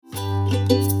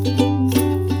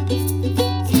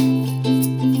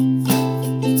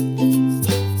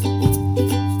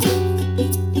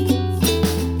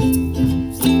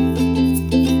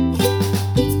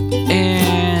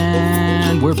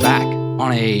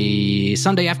A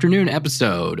Sunday afternoon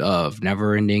episode of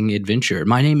Never Ending Adventure.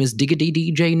 My name is Diggity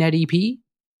DJ Ned EP,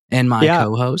 and my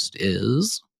co-host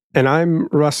is... And I'm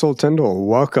Russell Tyndall.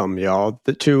 Welcome, y'all,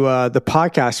 to the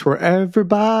podcast where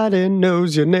everybody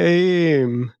knows your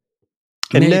name.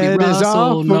 And Maybe Ned Russell is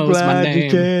awful knows glad my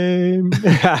you came.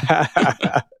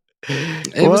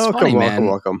 It was funny, man.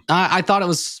 Welcome. I thought it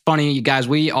was funny, you guys.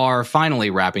 We are finally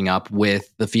wrapping up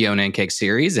with the Fionna and Cake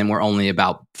series, and we're only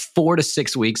about 4 to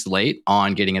 6 weeks late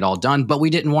on getting it all done, but we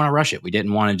didn't want to rush it. We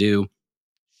didn't want to do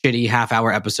shitty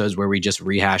half-hour episodes where we just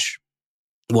rehash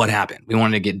what happened. We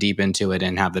wanted to get deep into it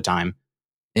and have the time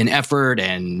and effort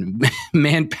and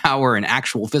manpower and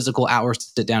actual physical hours to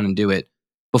sit down and do it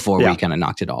before we kind of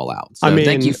knocked it all out. So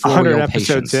thank you for 100 your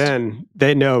episodes patience. in,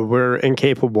 they know we're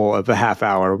incapable of a half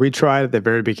hour. We tried at the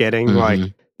very beginning,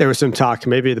 like there was some talk,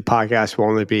 maybe the podcast will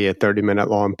only be a 30-minute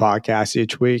long podcast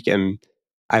each week. And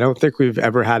I don't think we've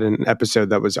ever had an episode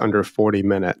that was under 40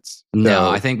 minutes. So, no,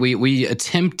 I think we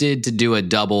attempted to do a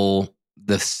double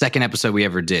the second episode we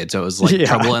ever did. So it was like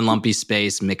Trouble in Lumpy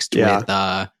Space mixed with,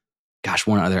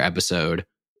 one other episode.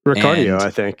 Ricardio,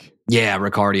 I think. Yeah,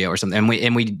 Ricardio or something.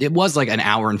 And we it was like an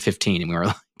hour and 15, and we were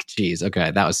like, geez, okay,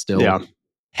 that was still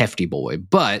hefty boy.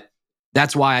 But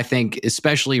that's why I think,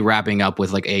 especially wrapping up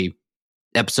with like a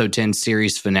episode 10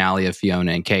 series finale of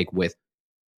Fionna and Cake with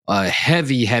a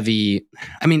heavy,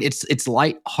 I mean, it's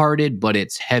lighthearted, but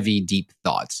it's heavy, deep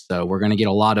thoughts. So we're gonna get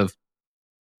a lot of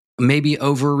maybe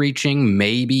overreaching,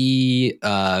 maybe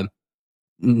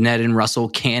Ned and Russell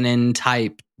canon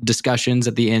type discussions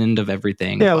at the end of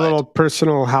everything. Yeah, a little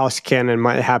personal house canon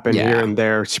might happen here and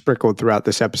there, sprinkled throughout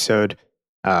this episode.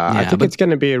 I think it's going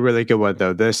to be a really good one,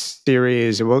 though. This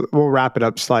series, we'll wrap it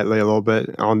up slightly a little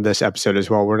bit on this episode as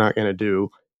well. We're not going to do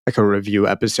like a review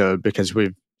episode because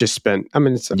we've just spent, I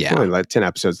mean, it's only like 10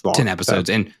 episodes long. 10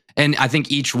 episodes. So. And I think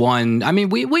each one, I mean,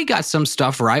 we got some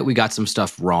stuff right. We got some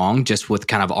stuff wrong just with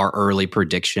kind of our early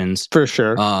predictions. For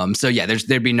sure. So yeah,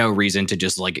 there'd be no reason to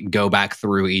just like go back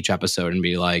through each episode and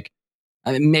be like,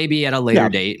 I mean, maybe at a later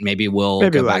date, maybe we'll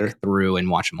go back through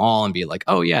and watch them all and be like,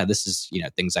 oh yeah, this is,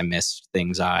 things I missed,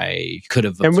 things I could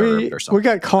have observed or something. We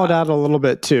got called out a little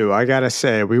bit too. I got to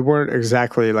say, we weren't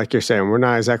exactly, like you're saying, we're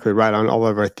not exactly right on all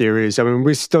of our theories. I mean,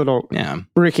 we still don't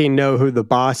freaking know who the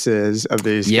boss is of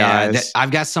these guys. I've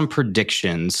got some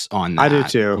predictions on that. I do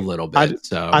too. A little bit.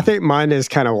 So I think mine is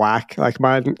kind of whack. Like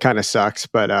mine kind of sucks,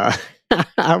 but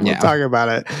we'll talk about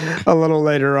it a little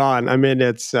later on. I mean,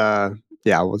 it's...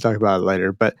 we'll talk about it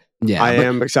later, but I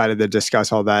am excited to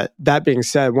discuss all that. That being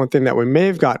said, one thing that we may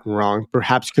have gotten wrong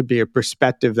perhaps could be a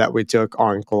perspective that we took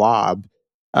on Glob.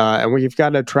 And we've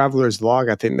got a traveler's log,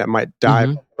 I think, that might dive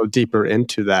a little deeper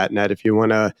into that, Ned, if you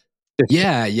want to... with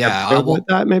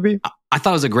that, maybe? I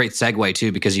thought it was a great segue,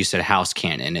 too, because you said house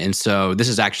canon. And so this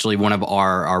is actually one of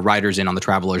our writers in on the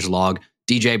traveler's log,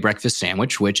 DJ Breakfast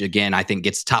Sandwich, which, again, I think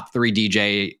gets top 3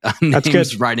 DJ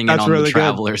names writing in on the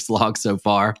traveler's log so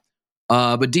far.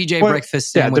 But DJ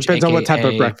Breakfast Sandwich, depends on what type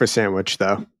of breakfast sandwich,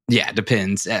 though. Yeah, it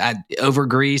depends. Over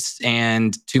grease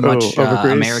and too much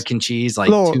American cheese, like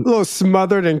little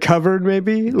smothered and covered,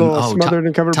 maybe. Smothered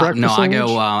and covered breakfast. No, sandwich?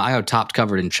 I go topped,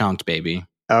 covered, and chunked, baby.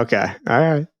 Okay, all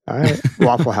right.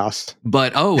 Waffle House.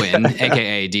 But Owen,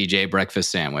 aka DJ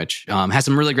Breakfast Sandwich, has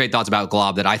some really great thoughts about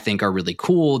Glob that I think are really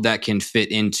cool that can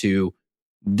fit into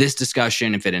this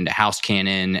discussion and fit into house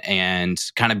canon and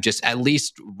kind of just at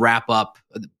least wrap up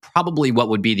probably what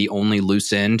would be the only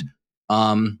loose end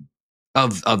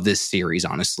of this series,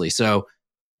 honestly. So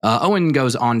Owen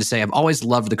goes on to say, I've always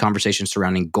loved the conversation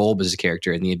surrounding Golb as a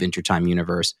character in the Adventure Time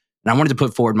universe, and I wanted to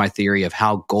put forward my theory of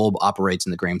how Golb operates in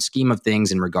the grand scheme of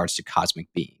things in regards to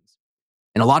cosmic beings.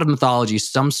 In a lot of mythology,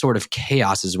 some sort of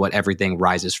chaos is what everything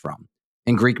rises from.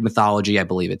 In Greek mythology, I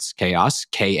believe it's chaos,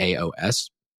 K-A-O-S.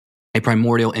 A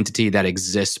primordial entity that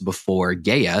exists before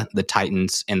Gaia, the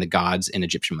Titans, and the gods in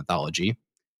Egyptian mythology.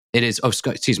 It is,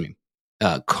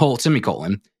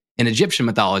 semicolon. In Egyptian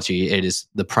mythology, it is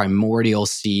the primordial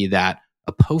sea that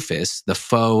Apophis, the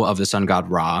foe of the sun god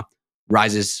Ra,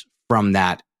 rises from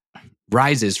that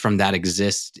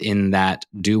exists in that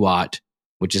duat,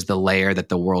 which is the layer that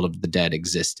the world of the dead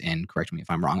exists in. Correct me if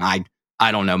I'm wrong.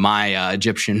 I don't know. My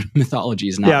Egyptian mythology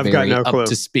is not very up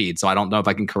to speed, so I don't know if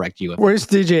I can correct you. Where's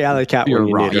DJ Alley Cat when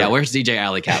you need her? Yeah, where's DJ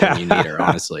Alley Cat when you need her,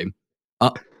 honestly?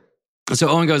 So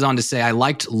Owen goes on to say, I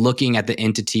liked looking at the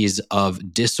entities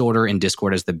of disorder and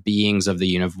discord as the beginnings of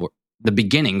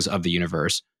the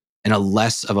universe, and a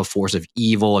less of a force of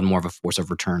evil and more of a force of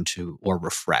return to or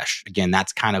refresh. Again,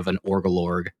 that's kind of an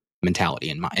Orgalorg mentality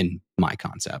in my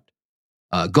concept.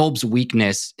 Golb's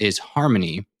weakness is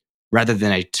harmony rather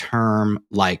than a term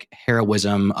like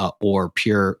heroism or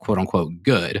pure quote unquote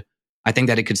good. I think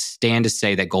that it could stand to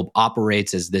say that Golb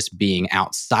operates as this being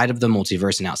outside of the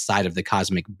multiverse and outside of the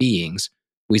cosmic beings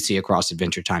we see across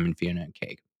Adventure Time and Fionna and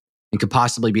Cake, and could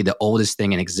possibly be the oldest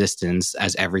thing in existence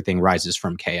as everything rises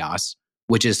from chaos,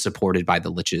 which is supported by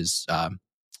the Lich's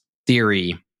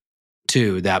theory,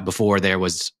 too, that before there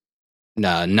was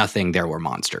nothing, there were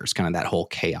monsters, kind of that whole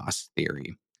chaos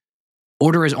theory.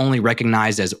 Order is only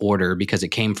recognized as order because it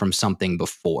came from something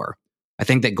before. I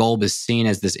think that Golb is seen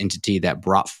as this entity that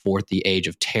brought forth the age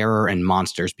of terror and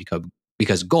monsters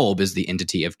because Golb is the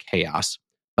entity of chaos,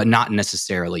 but not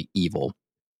necessarily evil.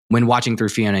 When watching through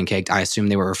Fionna and Cake, I assume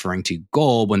they were referring to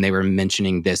Golb when they were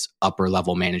mentioning this upper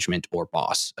level management or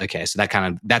boss. Okay, so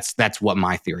that's what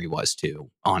my theory was too,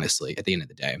 honestly, at the end of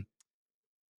the day.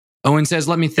 Owen says,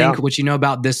 let me think what you know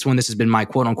about this one. This has been my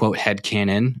quote unquote head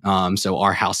canon, so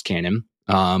our house canon,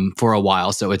 for a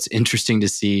while. So it's interesting to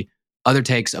see other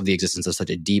takes of the existence of such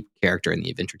a deep character in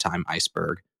the Adventure Time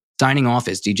iceberg. Signing off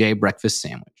is DJ Breakfast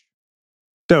Sandwich.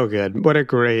 So good. What a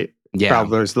great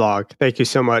Traveler's Log. Thank you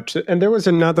so much. And there was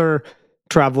another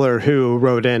traveler who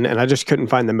wrote in, and I just couldn't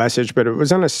find the message, but it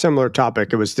was on a similar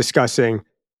topic. It was discussing,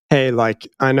 hey, like,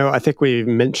 I think we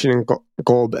mentioned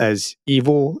Golb as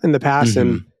evil in the past,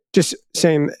 and just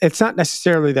saying it's not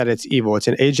necessarily that it's evil. It's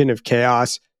an agent of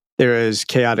chaos. There is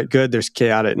chaotic good, there's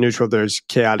chaotic neutral, there's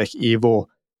chaotic evil,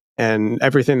 and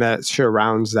everything that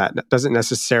surrounds that doesn't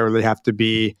necessarily have to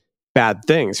be bad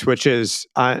things, which is,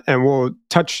 and we'll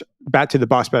touch back to the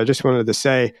boss, but I just wanted to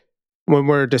say, when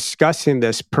we're discussing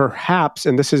this, perhaps,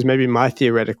 and this is maybe my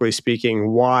theoretically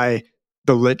speaking, why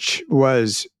the Lich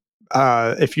was,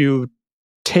 if you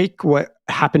take what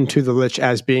happened to the Lich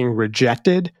as being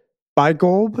rejected by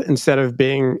Golb, instead of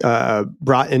being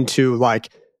brought into like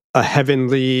a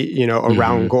heavenly,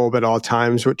 around Golb at all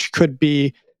times, which could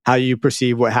be how you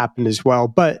perceive what happened as well.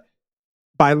 But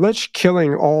by Lich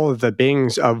killing all of the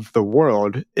beings of the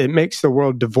world, it makes the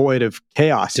world devoid of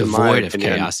chaos. Devoid of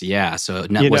chaos, yeah. So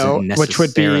it wasn't necessarily, which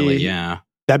would be,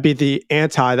 that'd be the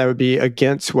that would be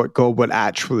against what Golb would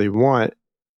actually want,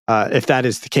 if that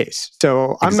is the case.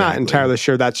 So I'm not entirely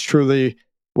sure that's truly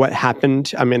what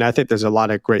happened. I mean, I think there's a lot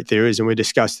of great theories, and we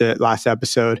discussed it last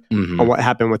episode on what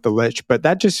happened with the Lich, but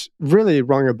that just really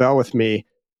rung a bell with me.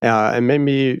 And made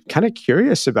me kind of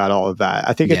curious about all of that.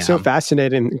 I think it's so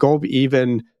fascinating. Golb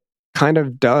even kind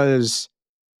of does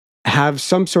have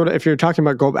some sort of, if you're talking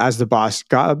about Golb as the boss,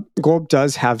 Golb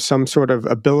does have some sort of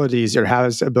abilities, or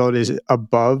has abilities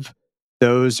above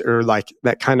those, or like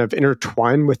that kind of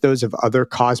intertwine with those of other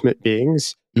cosmic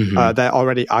beings that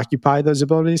already occupy those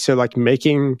abilities. So like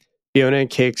making Fionna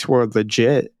and Cake's world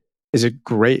legit is a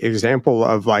great example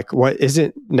of like what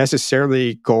isn't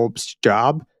necessarily Golb's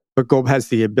job, but Golb has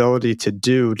the ability to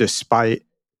do, despite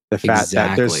the fact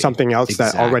that there's something else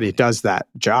that already does that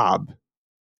job.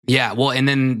 Yeah, well, and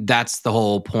then that's the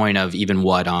whole point of even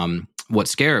what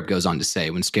Scarab goes on to say,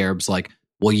 when Scarab's like,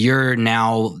 well, you're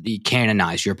now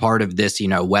canonized, you're part of this,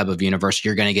 web of universe,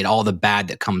 you're going to get all the bad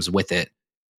that comes with it.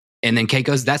 And then Kate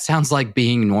goes, that sounds like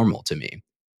being normal to me.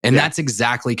 And that's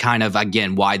exactly kind of,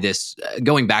 again, why this,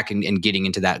 going back and getting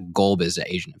into that Golb as an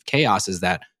agent of chaos, is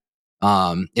that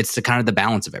it's the kind of the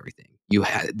balance of everything.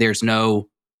 There's no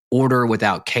order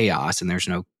without chaos, and there's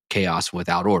no chaos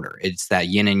without order. It's that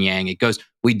yin and yang. It goes.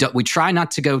 We try not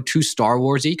to go too Star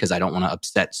Warsy, because I don't want to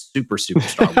upset super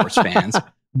Star Wars fans.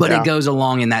 But it goes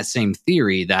along in that same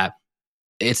theory that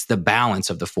it's the balance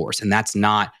of the Force, and that's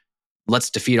not let's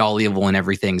defeat all evil and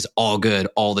everything's all good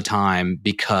all the time,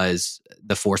 because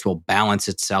the Force will balance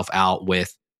itself out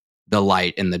with the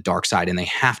light and the dark side, and they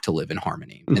have to live in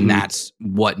harmony. And that's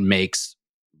what makes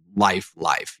life,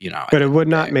 But it would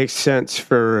not make sense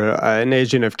for an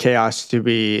agent of chaos to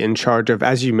be in charge of,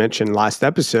 as you mentioned last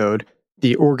episode,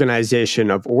 the organization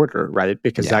of order, right?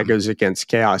 Because that goes against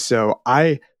chaos. So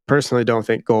I personally don't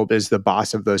think Golb is the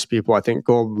boss of those people. I think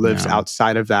Golb lives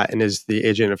outside of that and is the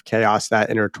agent of chaos that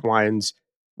intertwines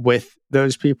with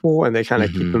those people, and they kind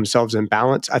of keep themselves in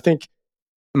balance. I think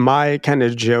my kind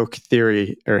of joke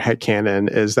theory or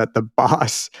headcanon is that the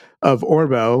boss of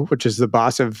Orbo, which is the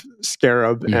boss of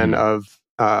Scarab and of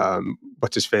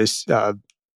what's his face,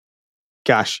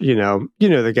 gosh, you know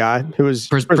the guy who was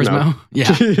Prismo.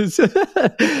 Yeah,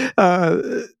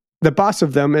 the boss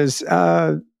of them is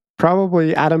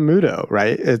probably Adam Muto,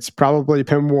 right? It's probably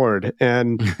Pim Ward,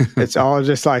 and it's all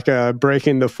just like a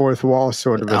breaking the fourth wall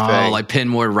sort of a thing. Like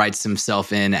Pim Ward writes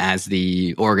himself in as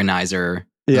the organizer.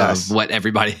 Yes. of what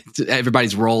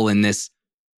everybody's role in this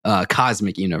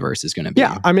cosmic universe is going to be.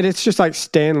 Yeah, I mean, it's just like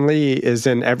Stan Lee is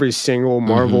in every single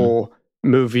Marvel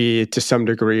movie to some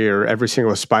degree, or every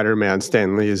single Spider-Man.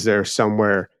 Stan Lee is there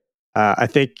somewhere. I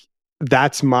think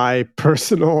that's my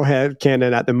personal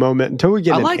headcanon at the moment. Until we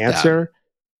get an answer,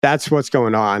 that's what's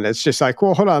going on. It's just like,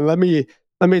 well, hold on, let me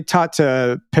talk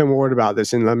to Pim Ward about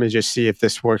this, and let me just see if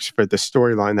this works for the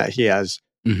storyline that he has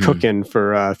cooking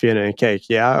for Fionna and Cake.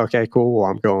 Yeah, okay, cool. Well,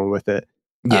 I'm going with it.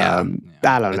 Yeah,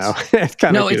 I don't know. It's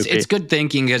kind of goofy. It's good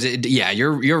thinking because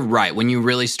you're right. When you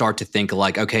really start to think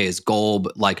like, okay, is Golb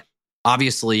like,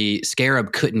 obviously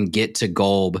Scarab couldn't get to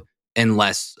Golb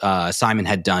unless Simon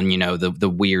had done, the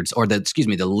weirds, or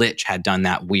the Lich had done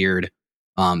that weird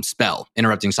spell,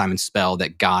 interrupting Simon's spell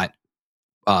that got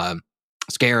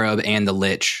Scarab and the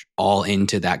Lich all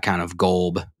into that kind of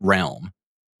Golb realm.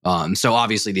 So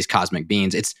obviously these cosmic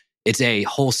beings, it's a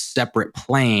whole separate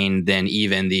plane than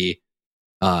even the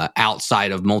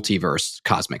outside of multiverse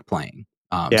cosmic plane.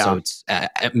 So it's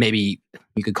maybe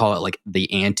you could call it like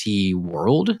the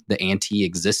anti-world, the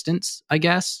anti-existence, I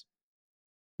guess.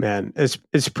 Man,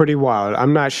 it's pretty wild.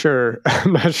 I'm not sure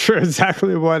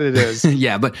exactly what it is.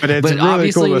 Yeah, but it's really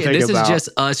obviously cool to think about. Is just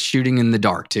us shooting in the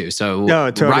dark too. So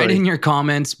write in your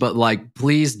comments, but like,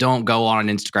 please don't go on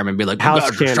Instagram and be like,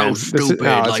 house canon. So stupid.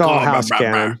 It's all house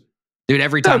canon. Dude,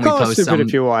 every time we post something,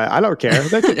 if you want, I don't care.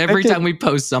 Every time we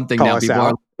post something now, people are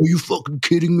like, "Are you fucking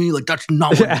kidding me? Like, that's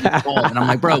not what we call." And I'm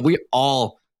like, bro, we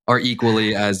all are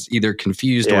equally as either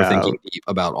confused or thinking deep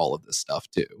about all of this stuff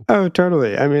too. Oh,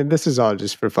 totally. I mean, this is all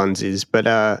just for funsies,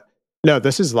 but no,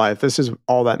 this is life. This is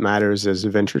all that matters is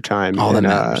Adventure Time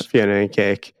and Fionna and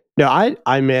Cake. No,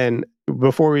 I'm in.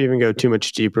 Before we even go too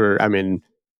much deeper, I mean,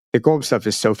 the Golb stuff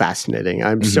is so fascinating.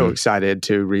 I'm so excited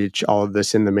to reach all of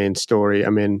this in the main story. I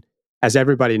mean, as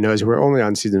everybody knows, we're only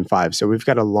on season 5, so we've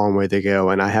got a long way to go,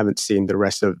 and I haven't seen the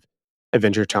rest of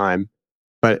Adventure Time.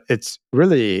 But it's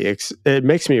really, it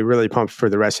makes me really pumped for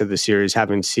the rest of the series,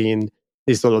 having seen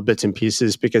these little bits and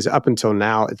pieces, because up until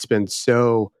now, it's been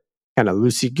so kind of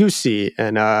loosey-goosey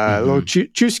and a little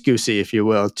choose-goosey, if you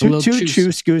will. Too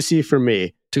choose-goosey for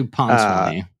me. Too puns for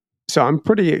me. So I'm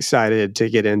pretty excited to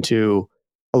get into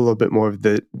a little bit more of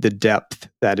the depth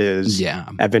that is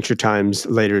Adventure Time's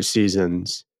later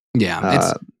seasons.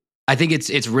 Yeah, I think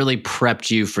it's really prepped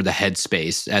you for the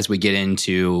headspace as we get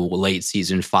into late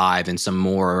season 5 and some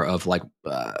more of like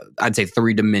I'd say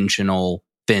 3-dimensional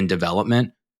Finn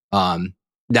development.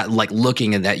 That like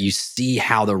looking at that, you see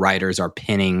how the writers are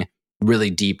pinning really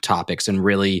deep topics and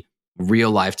really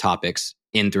real life topics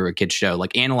in through a kid's show.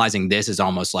 Like analyzing this is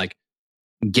almost like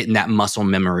getting that muscle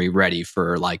memory ready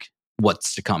for like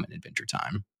what's to come in Adventure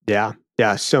Time. Yeah,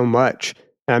 so much.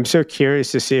 And I'm so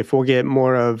curious to see if we'll get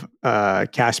more of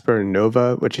Casper and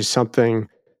Nova, which is something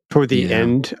toward the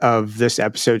end of this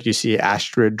episode. You see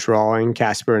Astrid drawing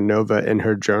Casper and Nova in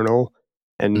her journal.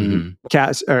 And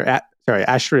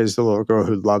Astrid is the little girl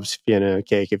who loves Fionna and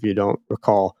Cake, if you don't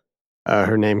recall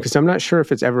her name. Because I'm not sure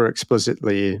if it's ever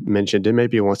explicitly mentioned. It may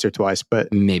be once or twice,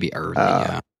 but maybe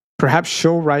early, perhaps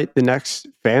she'll write the next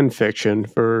fan fiction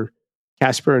for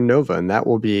Casper and Nova, and that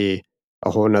will be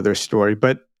a whole nother story.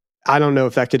 But I don't know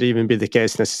if that could even be the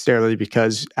case necessarily,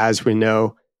 because as we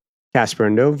know, Casper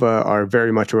and Nova are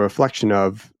very much a reflection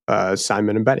of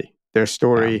Simon and Betty. Their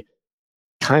story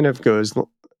kind of goes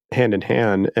hand in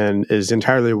hand and is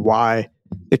entirely why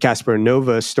the Casper and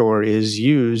Nova story is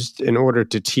used in order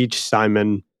to teach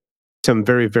Simon some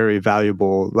very, very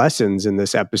valuable lessons in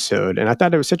this episode. And I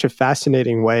thought it was such a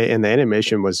fascinating way, and the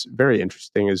animation was very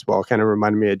interesting as well. Kind of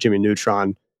reminded me of Jimmy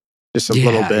Neutron just a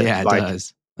little bit. Yeah, it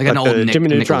does. Like an old Jimmy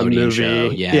Neutron movie. Show.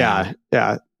 Yeah.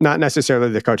 Not necessarily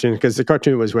the cartoon, because the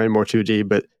cartoon was way more 2D,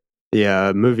 but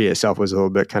the movie itself was a little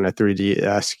bit kind of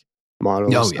 3D-esque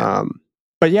models. Oh, yeah.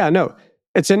 But yeah, no,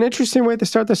 it's an interesting way to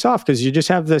start this off, because you just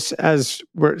have this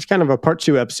it's kind of a part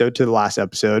 2 episode to the last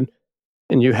episode.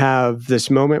 And you have this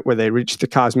moment where they reach the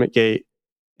Cosmic Gate,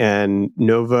 and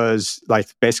Nova's like,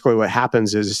 basically what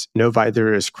happens is Nova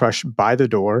either is crushed by the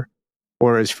door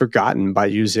or is forgotten by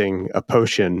using a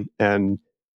potion. And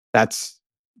that's,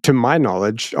 to my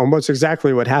knowledge, almost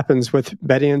exactly what happens with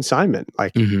Betty and Simon.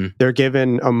 Like they're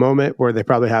given a moment where they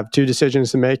probably have 2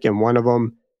 decisions to make, and one of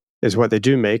them is what they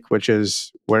do make, which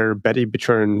is where Betty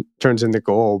turns into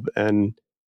Golb and,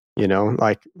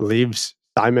 like leaves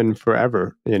Simon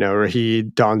forever, or he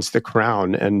dons the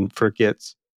crown and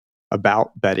forgets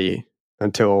about Betty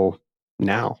until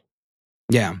now.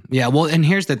 Yeah. Well, and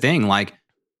here's the thing, like,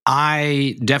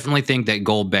 I definitely think that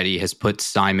Golb Betty has put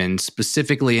Simon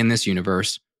specifically in this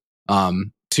universe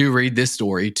to read this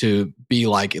story, to be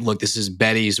like, look, this is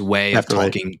Betty's way of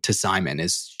talking to Simon.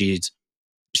 Is she's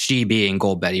she being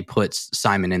Gold Betty puts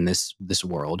Simon in this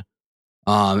world,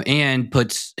 and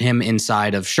puts him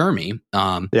inside of Shermie.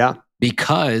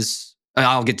 Because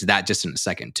I'll get to that just in a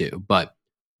second too. But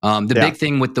the big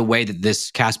thing with the way that this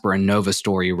Casper and Nova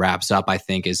story wraps up, I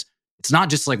think, is it's not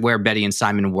just like where Betty and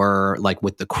Simon were like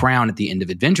with the crown at the end of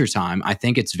Adventure Time. I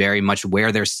think it's very much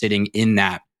where they're sitting in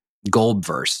that Gold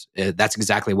verse. That's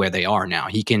exactly where they are now.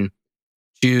 He can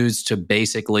choose to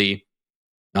basically,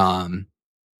 quote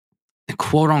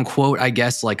unquote, I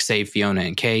guess, like save Fionna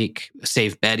and Cake,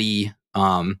 save Betty,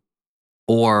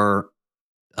 or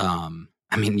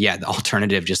the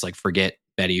alternative, just like forget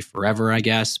Betty forever, I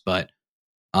guess. But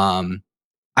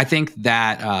I think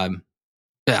that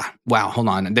wow, hold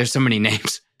on, there's so many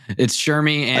names. It's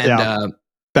Shermie and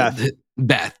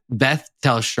Beth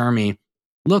tells Shermie,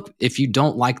 look, if you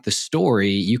don't like the story,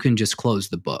 you can just close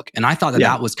the book. And I thought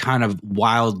that was kind of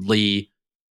wildly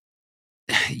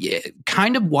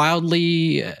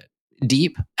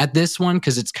deep at this one,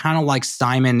 because it's kind of like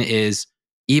Simon is,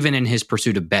 even in his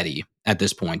pursuit of Betty at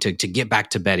this point, to get back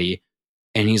to Betty,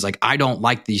 and he's like, I don't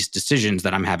like these decisions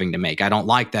that I'm having to make. I don't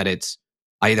like that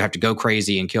I either have to go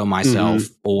crazy and kill myself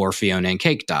or Fionna and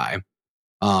Cake die.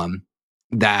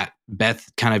 That Beth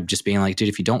kind of just being like, dude,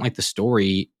 if you don't like the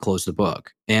story, close the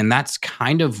book. And that's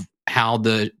kind of how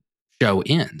the show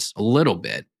ends a little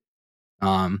bit.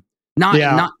 I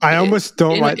almost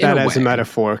don't like that as a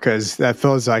metaphor, because that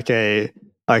feels like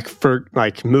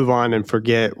move on and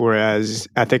forget. Whereas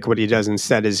I think what he does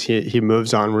instead is he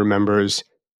moves on, remembers,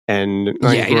 and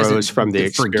grows from the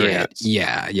experience.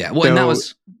 Yeah. Well, and that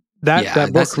was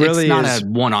that book really it's not is a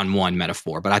one-on-one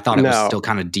metaphor, but I thought it was still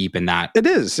kind of deep in that. It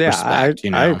is, yeah.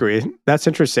 Respect, I agree. That's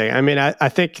interesting. I mean, I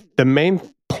think the main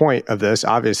point of this,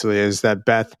 obviously, is that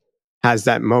Beth has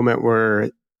that moment where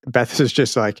Beth is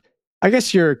just like, I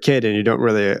guess you're a kid and you don't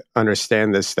really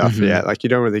understand this stuff yet. Like, you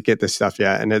don't really get this stuff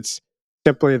yet. And it's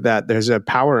simply that there's a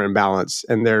power imbalance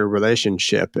in their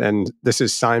relationship. And this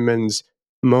is Simon's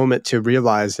moment to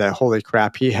realize that, holy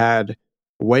crap, he had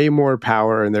way more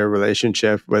power in their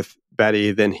relationship with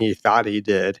Betty than he thought he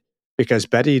did, because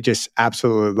Betty just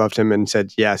absolutely loved him and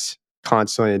said yes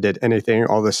constantly and did anything,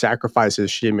 all the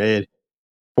sacrifices she made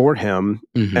for him.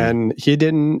 And he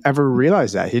didn't ever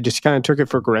realize that. He just kind of took it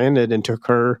for granted and took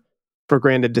her for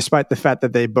granted, despite the fact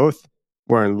that they both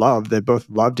were in love. They both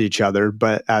loved each other.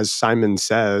 But as Simon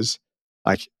says,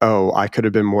 like, oh, I could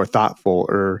have been more thoughtful,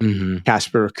 or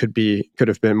Casper could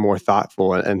have been more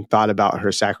thoughtful and thought about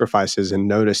her sacrifices and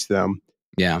noticed them.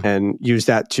 Yeah. And used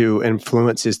that to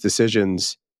influence his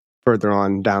decisions further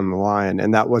on down the line.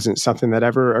 And that wasn't something that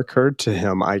ever occurred to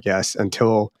him, I guess,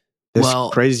 until this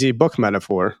crazy book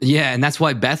metaphor. Yeah. And that's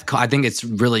why I think it's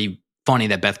really funny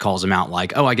that Beth calls him out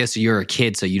like, oh, I guess you're a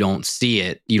kid, so you don't see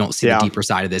it. You don't see the deeper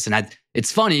side of this. And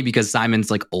it's funny because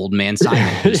Simon's like old man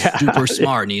Simon. He's super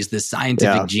smart and he's this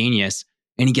scientific genius,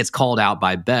 and he gets called out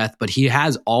by Beth, but he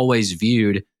has always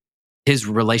viewed his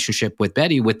relationship with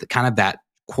Betty with kind of that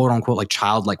quote unquote like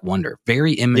childlike wonder,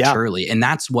 very immaturely. And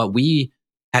that's what we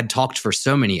had talked for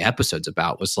so many episodes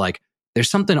about, was like, there's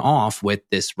something off with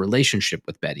this relationship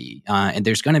with Betty. And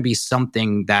there's going to be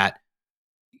something that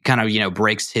kind of,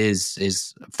 breaks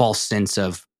his false sense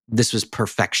of this was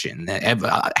perfection.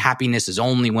 Happiness is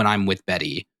only when I'm with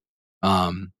Betty.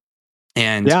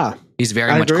 He's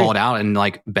very much called out, and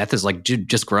like Beth is like, dude,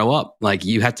 just grow up. Like,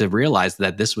 you have to realize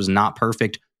that this was not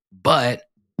perfect, but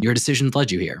your decisions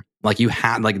led you here.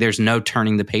 Like, there's no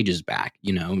turning the pages back.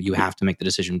 You have to make the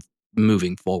decision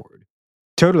moving forward.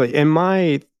 Totally. In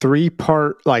my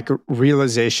 3-part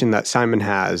realization that Simon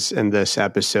has in this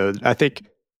episode, I think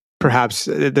perhaps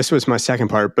this was my second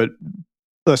part, but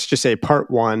let's just say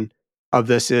part 1 of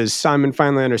this is Simon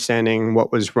finally understanding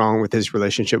what was wrong with his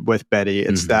relationship with Betty.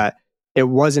 It's that it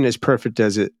wasn't as perfect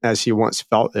as he once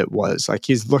felt it was. Like,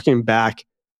 he's looking back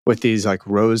with these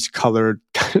rose-colored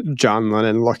John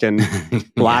Lennon-looking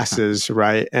glasses,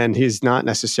 right? And he's not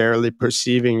necessarily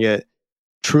perceiving it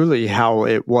truly how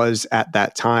it was at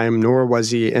that time, nor was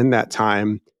he in that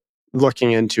time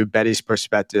looking into Betty's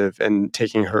perspective and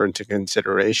taking her into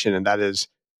consideration. And that is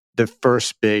the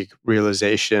first big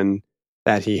realization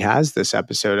that he has this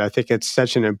episode. I think it's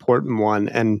such an important one,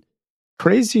 and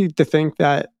crazy to think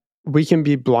that we can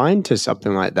be blind to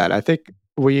something like that. I think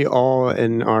we all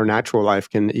in our natural life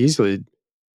can easily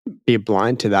be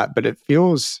blind to that, but it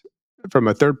feels, from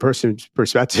a third person's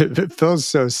perspective, it feels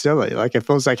so silly. Like, it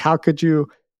feels like, how could you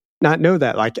not know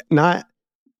that? Like, not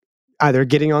either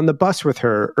getting on the bus with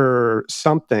her or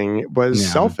something was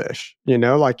selfish,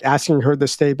 like asking her to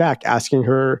stay back, asking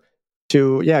her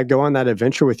to, go on that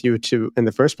adventure with you in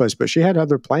the first place. But she had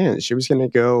other plans. She was going to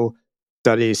go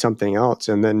study something else,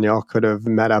 and then y'all could have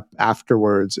met up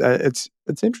afterwards. It's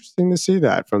interesting to see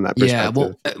that from that perspective.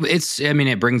 Yeah, well,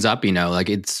 it brings up, like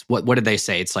it's what did they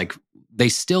say? It's like they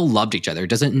still loved each other. It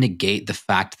doesn't negate the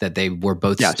fact that they were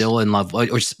both still in love,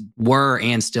 or were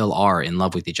and still are in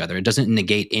love with each other. It doesn't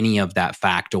negate any of that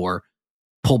fact or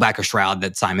pull back a shroud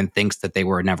that Simon thinks that they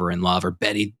were never in love, or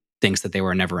Betty thinks that they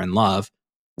were never in love.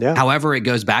 Yeah. However, it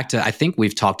goes back to, I think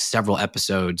we've talked several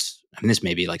episodes, this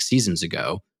may be like seasons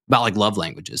ago, about like love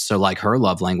languages. So like her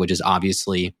love language is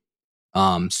obviously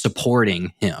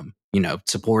supporting him,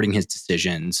 supporting his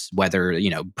decisions, whether,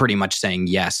 pretty much saying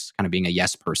yes, kind of being a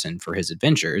yes person for his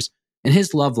adventures. And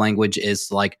his love language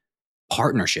is like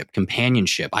partnership,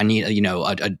 companionship. I need,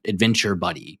 a adventure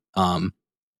buddy.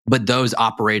 But those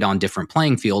operate on different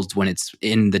playing fields when it's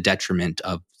in the detriment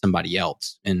of somebody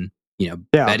else. And,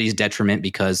 Betty's detriment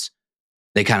because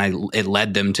it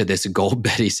led them to this Gold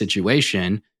Betty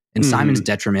situation. And Simon's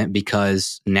detriment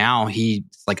because now he's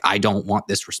like, I don't want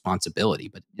this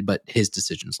responsibility, but his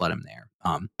decisions led him there.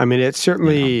 It's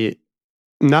certainly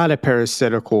not a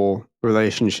parasitical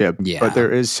relationship, but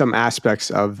there is some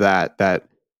aspects of that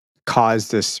cause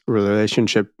this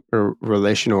relationship or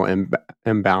relational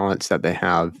imbalance that they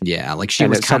have. Yeah, like she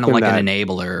was kind of like an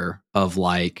enabler of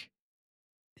like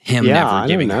him never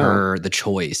giving her the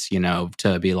choice,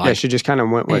 to be like, she just kind of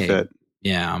went with it.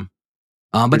 Yeah.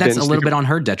 But that's a little bit on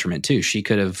her detriment too. She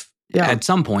could have, at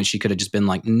some point, she could have just been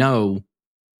like, no,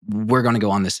 we're going to go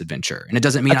on this adventure. And it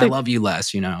doesn't mean I love you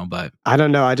less, but. I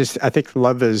don't know. I think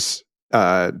love is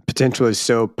potentially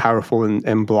so powerful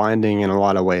and blinding in a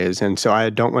lot of ways. And so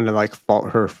I don't want to like fault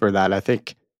her for that. I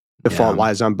think the fault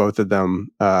lies on both of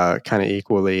them kind of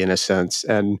equally in a sense.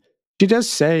 And she does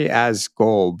say as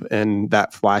Golb in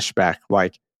that flashback,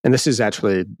 like, and this is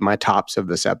actually my tops of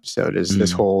this episode, is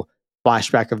this whole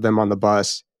flashback of them on the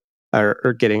bus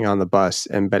or getting on the bus.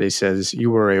 And Betty says, "You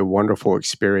were a wonderful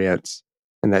experience,"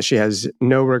 and that she has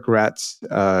no regrets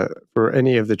for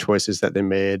any of the choices that they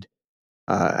made.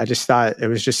 I just thought it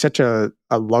was just such a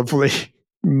lovely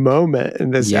moment in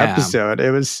this episode.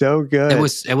 It was so good. It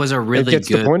was a really good. It gets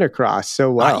the point across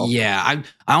so well. I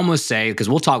almost say, because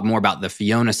we'll talk more about the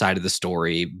Fiona side of the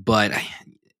story, but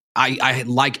I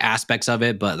like aspects of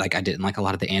it, but like I didn't like a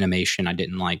lot of the animation. I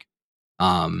didn't like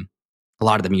a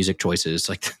lot of the music choices.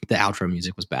 Like the outro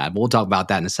music was bad, but we'll talk about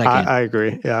that in a second. I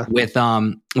agree. Yeah. With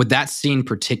that scene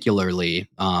particularly,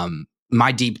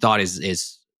 my deep thought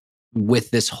is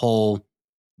with this whole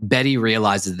Betty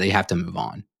realizes they have to move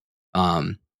on.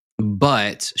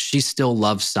 But she still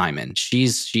loves Simon.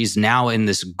 She's now in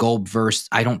this Golb verse.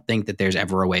 I don't think that there's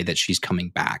ever a way that she's coming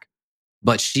back,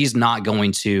 but she's not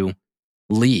going to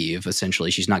leave. Essentially,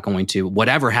 she's not going to,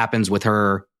 whatever happens with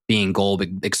her being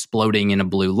Golb, exploding in a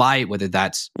blue light, whether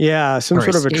that's some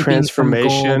sort of a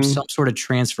transformation, Golb, some sort of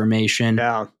transformation,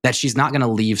 that she's not going to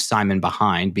leave Simon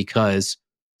behind, because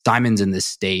Simon's in this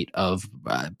state of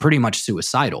pretty much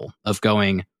suicidal, of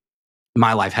going,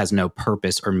 my life has no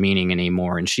purpose or meaning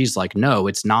anymore. And she's like, no,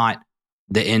 it's not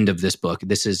the end of this book.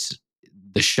 This is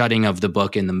the shutting of the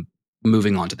book and the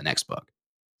moving on to the next book.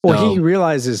 Well, so, he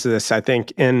realizes this, I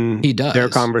think, in their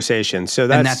conversation. So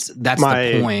that's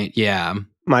the point. Yeah.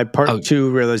 My part two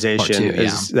realization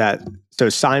is that, so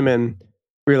Simon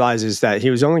realizes that he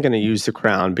was only going to use the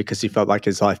crown because he felt like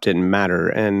his life didn't matter.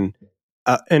 And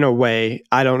in a way,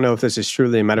 I don't know if this is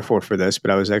truly a metaphor for this,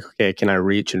 but I was like, okay, can I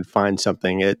reach and find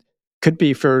something? It could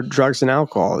be for drugs and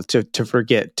alcohol, to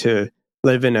forget, to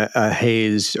live in a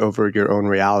haze over your own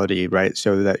reality, right?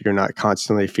 So that you're not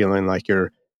constantly feeling like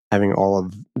you're having all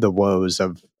of the woes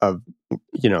of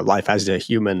life as a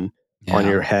human on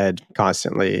your head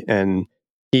constantly. And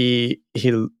he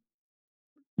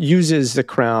uses the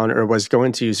crown, or was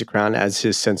going to use the crown, as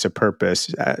his sense of purpose,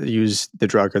 use the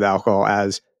drug or the alcohol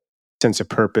as sense of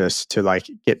purpose to like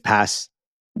get past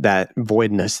that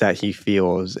voidness that he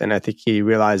feels. And I think he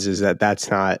realizes that that's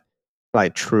not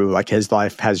like true. Like his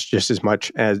life has just as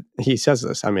much, as he says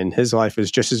this, I mean, his life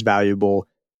is just as valuable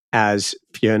as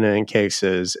Fionna and Cake's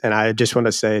is. And I just want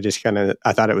to say,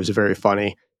 I thought it was very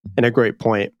funny and a great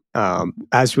point.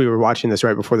 As we were watching this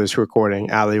right before this recording,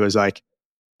 Allie was like,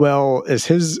 well, is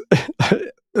his,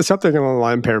 something along the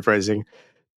line, paraphrasing,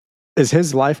 is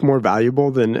his life more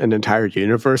valuable than an entire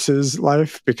universe's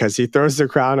life? Because he throws the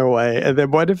crown away. And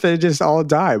then what if they just all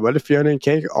die? What if Fionna and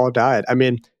Cake all died? I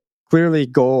mean, clearly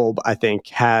Golb, I think,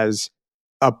 has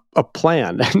a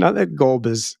plan. Not that Golb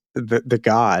is the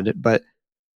god, but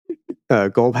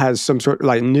Golb has some sort,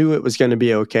 like, knew it was going to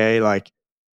be okay. Like,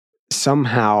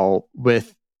 somehow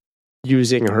with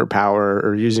using her power,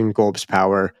 or using Golb's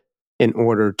power, in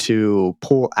order to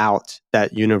pull out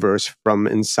that universe from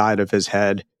inside of his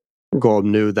head, Golb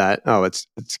knew that,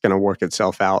 it's going to work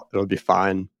itself out. It'll be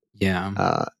fine. Yeah.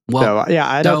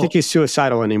 I don't think he's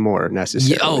suicidal anymore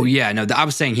necessarily. No, I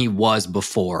was saying he was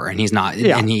before, and he's not.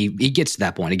 Yeah. And he gets to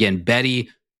that point again. Betty,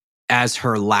 as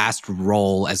her last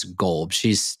role as Golb,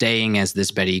 she's staying as this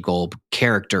Betty Golb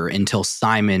character until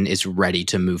Simon is ready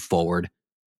to move forward.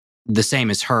 The same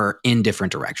as her in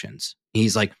different directions.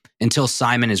 He's like, until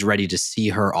Simon is ready to see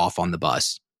her off on the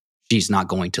bus, she's not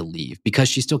going to leave because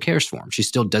she still cares for him. She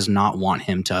still does not want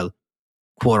him to,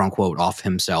 quote unquote, off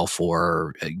himself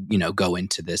or, go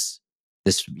into this,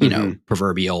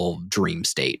 proverbial dream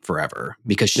state forever,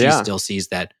 because she still sees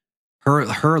that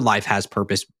her life has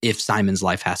purpose if Simon's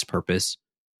life has purpose,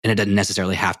 and it doesn't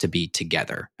necessarily have to be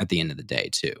together at the end of the day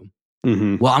too.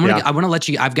 Mm-hmm. Well, I want to let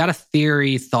you, I've got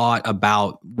a thought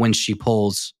about when she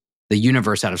pulls the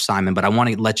universe out of Simon, but I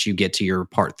want to let you get to your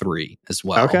part 3 as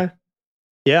well. Okay.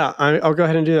 Yeah, I'll go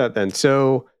ahead and do that then.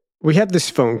 So we have this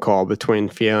phone call between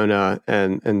Fiona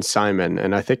and Simon,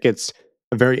 and I think it's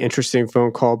a very interesting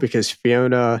phone call because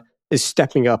Fiona is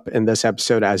stepping up in this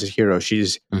episode as a hero.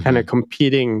 She's kind of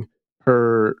competing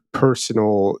her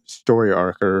personal story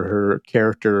arc, or her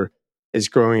character is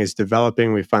growing, is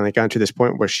developing. We finally gotten to this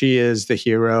point where she is the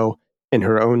hero in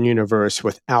her own universe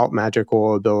without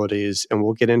magical abilities, and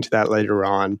we'll get into that later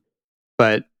on.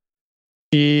 But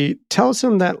she tells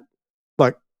him that,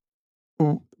 like,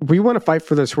 we want to fight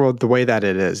for this world the way that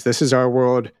it is. This is our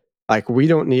world. Like, we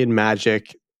don't need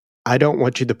magic. I don't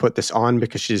want you to put this on,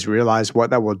 because she's realized what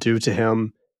that will do to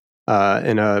him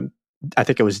I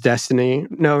think it was Destiny.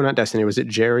 No, not Destiny. Was it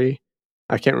Jerry?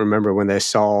 I can't remember, when they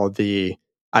saw the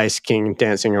Ice King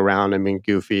dancing around and being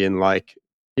goofy and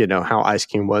how Ice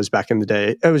King was back in the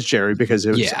day. It was Jerry because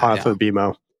it was off of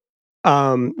BMO.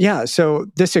 So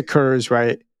this occurs,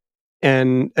 right?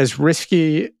 And as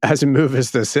risky as a move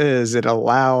as this is, it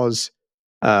allows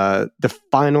the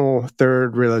final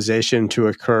third realization to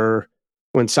occur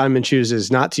when Simon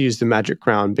chooses not to use the magic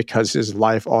crown because his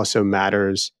life also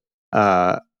matters.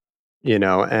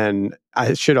 And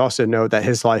I should also note that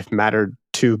his life mattered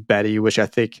to Betty, which I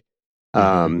think,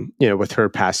 with her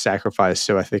past sacrifice.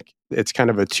 So I think it's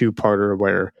kind of a two-parter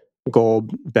where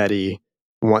Golb, Betty,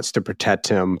 wants to protect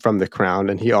him from the crown,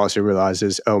 and he also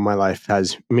realizes, my life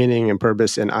has meaning and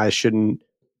purpose, and I shouldn't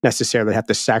necessarily have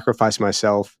to sacrifice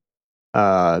myself,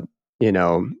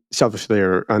 selfishly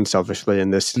or unselfishly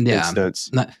in this instance.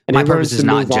 And my purpose is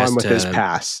not just with his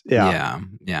past.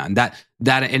 And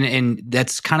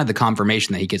that's kind of the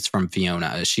confirmation that he gets from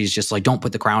Fiona. She's just like, don't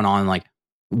put the crown on. Like,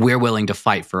 we're willing to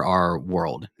fight for our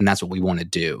world, and that's what we want to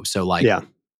do. So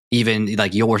even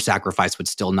like your sacrifice would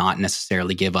still not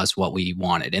necessarily give us what we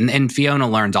wanted. And Fiona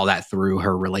learns all that through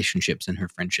her relationships and her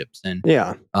friendships and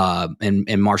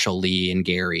Marshall Lee and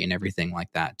Gary and everything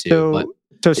like that too.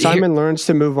 So Simon learns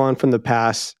to move on from the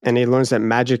past, and he learns that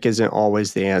magic isn't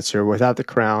always the answer. Without the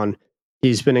crown,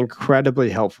 he's been incredibly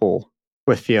helpful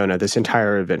with Fiona this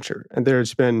entire adventure. And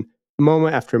there's been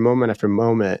moment after moment after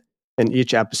moment in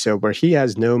each episode where he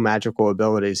has no magical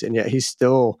abilities, and yet he's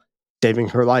still saving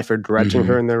her life or directing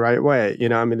her in the right way.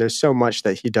 There's so much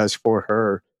that he does for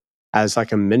her as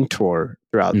like a mentor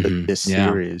throughout this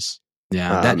series.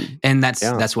 Yeah.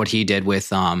 That's what he did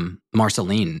with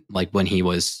Marceline. Like, when he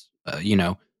was,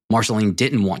 Marceline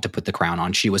didn't want to put the crown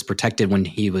on. She was protected when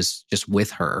he was just with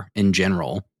her in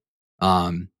general.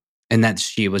 And that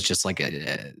she was just like,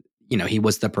 he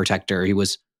was the protector. He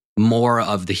was more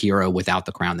of the hero without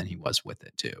the crown than he was with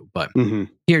it too. But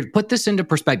here, put this into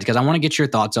perspective, because I want to get your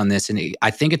thoughts on this. And I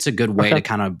think it's a good way to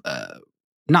kind of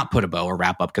not put a bow or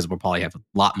wrap up, because we'll probably have a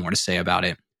lot more to say about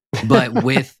it. But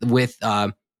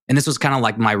and this was kind of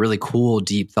like my really cool,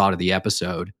 deep thought of the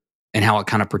episode and how it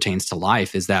kind of pertains to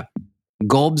life, is that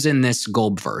Golb's in this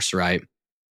Golbverse, right?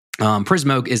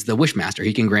 Prismo is the Wishmaster.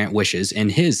 He can grant wishes in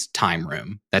his time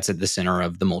room that's at the center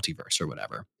of the multiverse or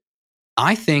whatever.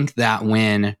 I think that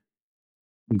when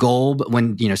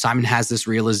Simon has this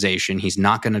realization, he's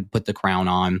not going to put the crown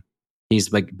on.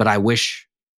 He's like, but I wish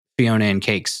Fionna and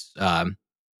Cake's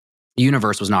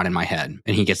universe was not in my head.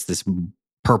 And he gets this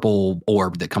purple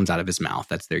orb that comes out of his mouth.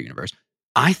 That's their universe.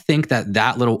 I think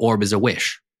that little orb is a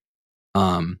wish.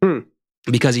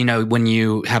 Because, when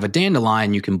you have a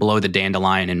dandelion, you can blow the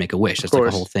dandelion and make a wish. That's like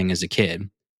a whole thing as a kid.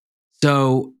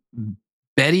 So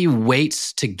Betty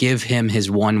waits to give him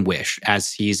his one wish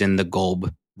as he's in the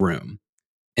Golb room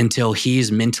until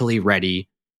he's mentally ready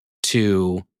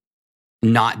to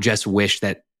not just wish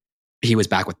that he was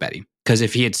back with Betty. Because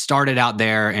if he had started out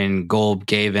there and Golb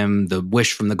gave him the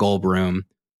wish from the Golb room,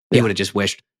 he would have just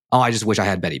wished, I just wish I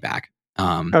had Betty back.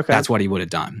 That's what he would have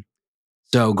done.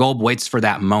 So Golb waits for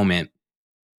that moment.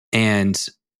 And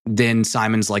then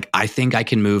Simon's like, I think I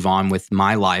can move on with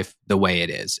my life the way it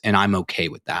is, and I'm okay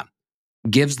with that.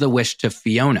 Gives the wish to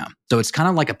Fiona. So it's kind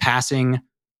of like a passing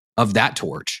of that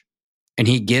torch. And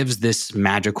he gives this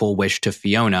magical wish to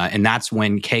Fiona. And that's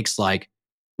when Cake's like,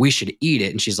 we should eat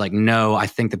it. And she's like, no, I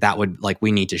think that would, like,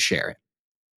 we need to share it.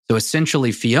 So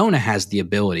essentially, Fiona has the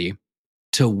ability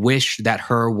to wish that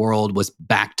her world was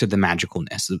back to the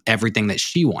magicalness of everything that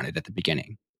she wanted at the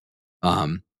beginning,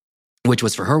 which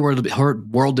was for her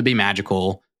world to be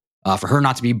magical, for her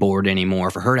not to be bored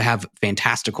anymore, for her to have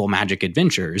fantastical magic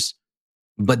adventures.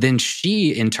 But then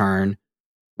she, in turn,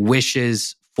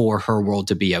 wishes for her world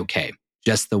to be okay,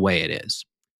 just the way it is.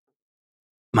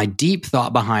 My deep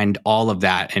thought behind all of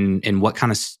that and what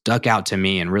kind of stuck out to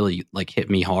me and really like hit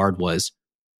me hard was,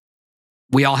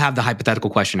 we all have the hypothetical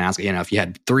question asked, if you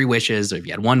had 3 wishes or if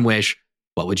you had 1 wish,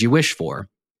 what would you wish for?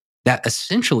 That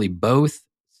essentially both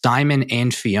Simon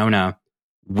and Fiona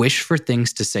wish for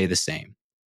things to stay the same.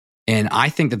 And I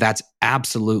think that that's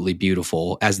absolutely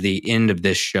beautiful as the end of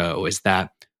this show, is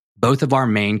that both of our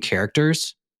main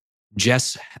characters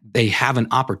they have an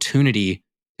opportunity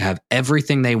to have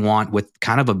everything they want with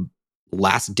kind of a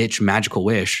last ditch magical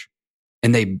wish.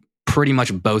 And they pretty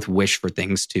much both wish for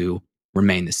things to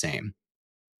remain the same.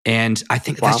 And I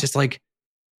think that's just like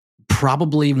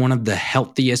probably one of the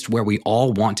healthiest where we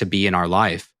all want to be in our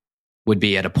life, would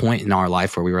be at a point in our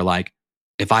life where we were like,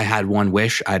 if I had 1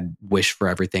 wish, I'd wish for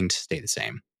everything to stay the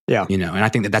same. Yeah. And I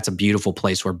think that that's a beautiful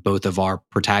place where both of our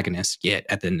protagonists get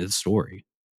at the end of the story.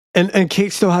 And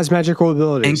Cake still has magical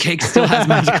abilities. I'm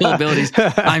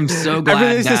so glad.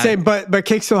 Everything's the same, but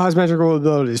Cake still has magical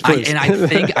abilities.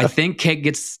 I think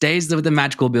Cake stays with the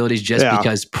magical abilities just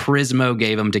because Prismo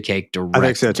gave them to Cake directly. I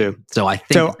think so too. So I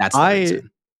think that's the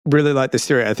reason. Really like this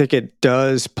theory. I think it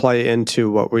does play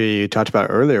into what we talked about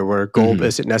earlier, where Golb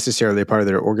isn't necessarily part of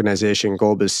their organization.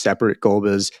 Golb is separate. Golb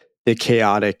is the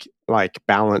chaotic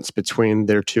balance between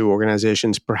their 2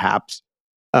 organizations, perhaps,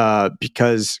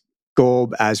 because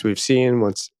Golb, as we've seen,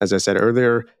 as I said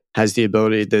earlier, has the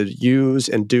ability to use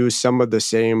and do some of the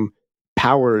same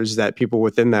powers that people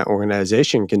within that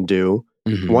organization can do.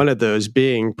 Mm-hmm. One of those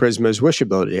being Prismo's wish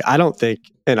ability. I don't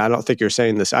think you're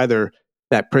saying this either,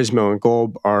 that Prismo and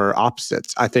Golb are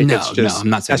opposites. I think I'm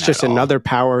not saying that's just another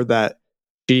power that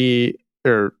she,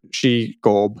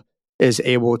 Golb, is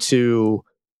able to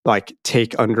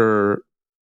take under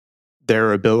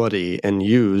their ability and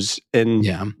use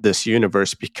in this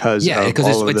universe because of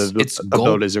all of the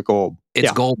abilities of Golb.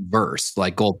 It's Golb-verse.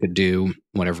 Golb could do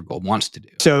whatever Golb wants to do.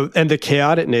 So, and the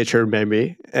chaotic nature,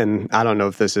 maybe, and I don't know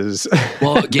if this is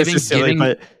giving silly,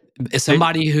 but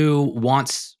somebody who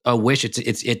wants a wish,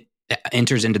 it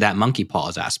enters into that monkey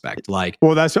paws aspect.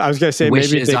 Well, that's what I was going to say.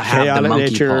 Maybe the chaotic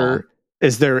nature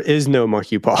is there is no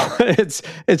monkey paw. It's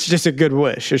just a good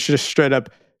wish. It's just straight up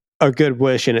a good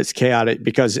wish, and it's chaotic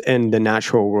because in the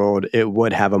natural world it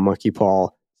would have a monkey paw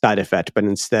side effect, but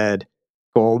instead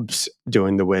Golb's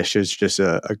doing the wish is just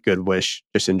a good wish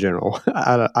just in general.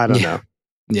 I don't know.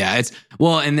 Yeah,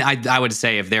 and I would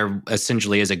say if there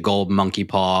essentially is a Golb monkey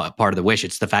paw part of the wish,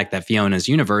 it's the fact that Fiona's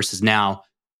universe is now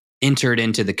entered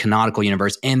into the canonical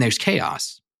universe and there's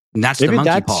chaos. And that's maybe the monkey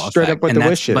that's paw straight effect. up what the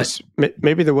wish is.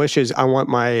 Maybe the wish is I want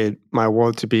my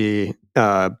world to be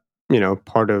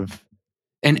part of.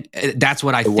 And that's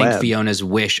what I think Fiona's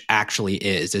wish actually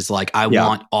is I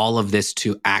want all of this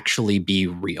to actually be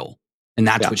real. And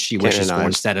that's what she wishes for,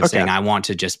 instead of saying, I want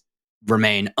to just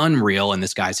remain unreal in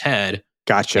this guy's head.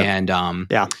 Gotcha. And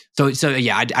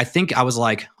I think I was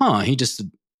like,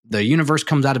 the universe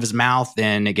comes out of his mouth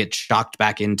and it gets shocked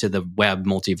back into the web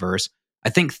multiverse. I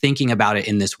think thinking about it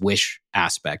in this wish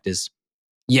aspect is,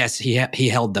 yes, he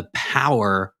held the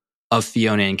power of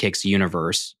Fionna and Cake's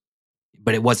universe,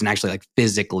 but it wasn't actually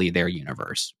physically their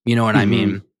universe. You know what I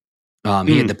mean?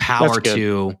 He had the power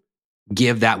to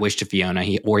give that wish to Fiona,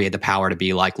 he had the power to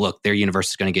be like, look, their universe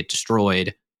is going to get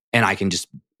destroyed and I can just,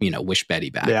 wish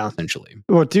Betty back, essentially.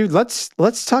 Well, dude, let's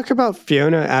talk about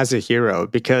Fionna as a hero,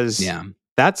 because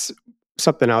that's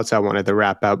something else I wanted to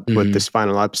wrap up with this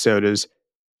final episode is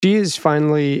she is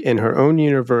finally in her own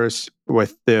universe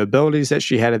with the abilities that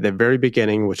she had at the very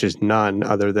beginning, which is none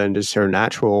other than just her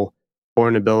natural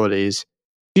born abilities.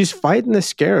 She's fighting the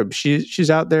Scarab. She's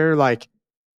out there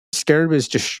Scarab is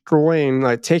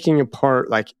destroying, taking apart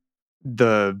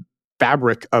the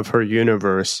fabric of her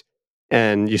universe.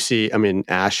 And you see,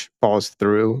 Ash falls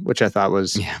through, which I thought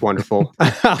was wonderful.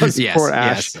 Poor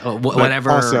Ash. Yes.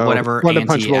 Whatever what a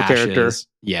punchable character. Is.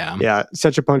 Yeah. Yeah,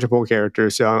 such a punchable character.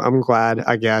 So I'm glad,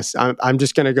 I guess. I'm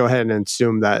just going to go ahead and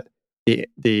assume that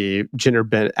the gender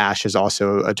bent Ash is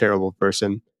also a terrible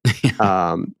person.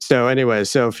 So anyway,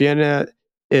 so Fionna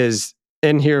is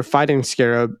in here fighting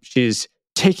Scarab. She's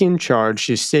taking charge.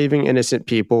 She's saving innocent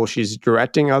people. She's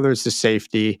directing others to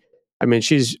safety. I mean,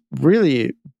 she's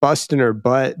really busting her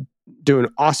butt, doing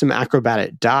awesome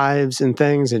acrobatic dives and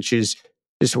things. And she's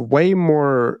just way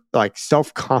more like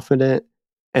self-confident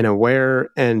and aware.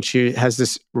 And she has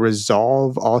this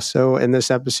resolve also in this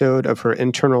episode of her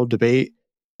internal debate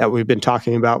that we've been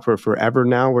talking about for forever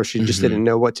now, where she just didn't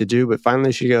know what to do. But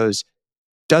finally she goes,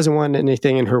 doesn't want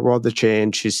anything in her world to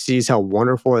change. She sees how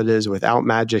wonderful it is without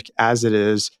magic as it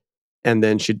is. And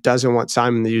then she doesn't want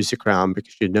Simon to use the crown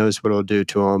because she knows what it'll do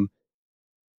to him.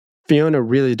 Fionna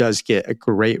really does get a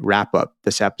great wrap up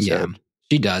this episode. Yeah,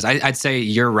 she does. I'd say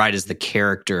you're right as the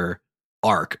character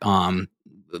arc.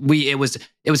 It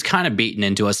was kind of beaten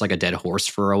into us like a dead horse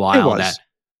for a while.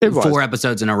 It was 4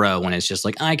 episodes in a row when it's just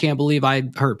like, I can't believe I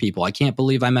hurt people. I can't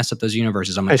believe I messed up those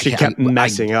universes. I'm like, and she kept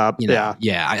messing up. You know,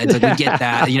 it's like, we get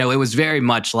that. It was very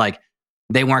much like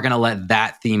they weren't going to let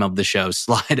that theme of the show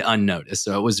slide unnoticed.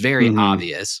 So it was very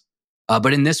obvious.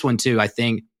 But in this one too, I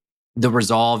think the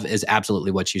resolve is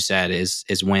absolutely what you said.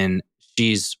 Is when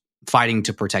she's fighting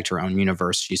to protect her own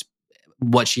universe.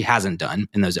 What she hasn't done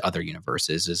in those other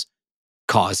universes is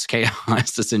cause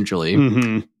chaos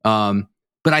essentially.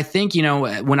 But I think,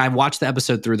 when I watched the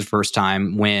episode through the first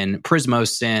time, when Prismo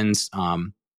sends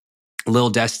Lil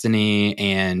Destiny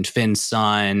and Finn's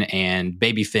son and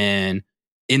Baby Finn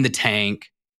in the tank,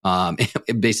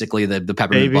 basically the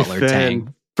Peppermint Butler tank.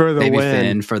 For the Baby win.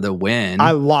 Finn for the win.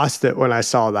 I lost it when I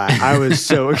saw that. I was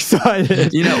so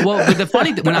excited. But the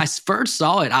funny thing, when I first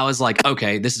saw it, I was like,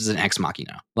 okay, this is an Ex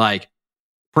Machina. Like,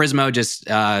 Prismo just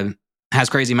has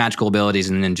crazy magical abilities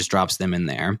and then just drops them in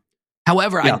there.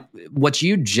 However, what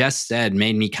you just said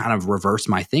made me kind of reverse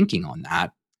my thinking on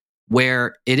that,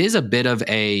 where it is a bit of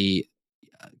a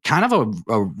kind of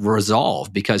a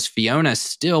resolve, because Fionna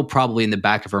still probably in the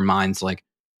back of her mind's like,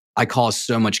 I cause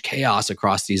so much chaos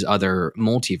across these other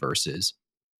multiverses.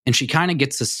 And she kind of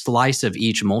gets a slice of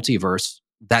each multiverse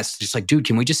that's just like, dude,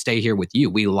 can we just stay here with you?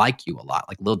 We like you a lot.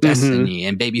 Like Lil Destiny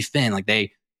and Baby Finn, like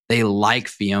they like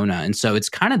Fionna. And so it's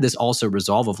kind of this also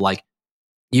resolve of like,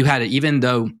 you had it, even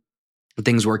though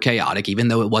things were chaotic, even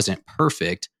though it wasn't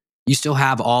perfect, you still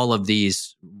have all of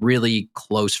these really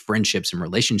close friendships and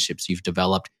relationships you've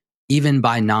developed, even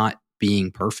by not being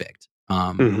perfect.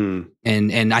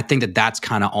 And I think that that's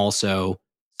kind of also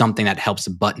something that helps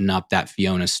button up that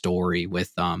Fionna story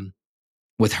with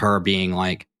her being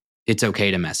like, it's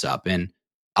okay to mess up. And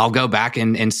I'll go back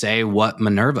and say what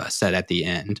Minerva said at the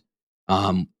end,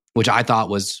 which I thought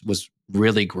was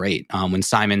really great. When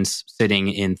Simon's sitting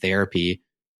in therapy,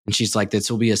 and she's like, this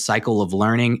will be a cycle of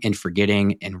learning and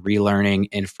forgetting and relearning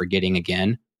and forgetting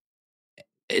again.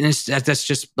 And that's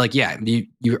just like,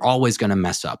 you're always going to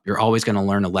mess up. You're always going to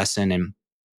learn a lesson, and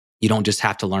you don't just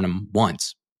have to learn them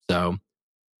once. So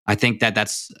I think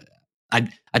that's, I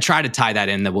try to tie that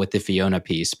in with the Fionna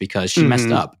piece, because she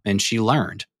messed up and she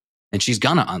learned, and she's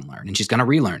going to unlearn and she's going to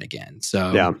relearn again.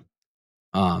 So,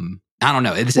 I don't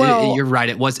know. You're right.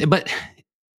 It was, but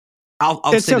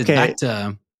I'll say okay. back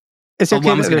to, it's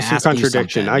okay that there's some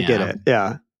contradiction. I get it.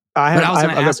 Yeah. I have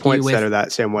other points that are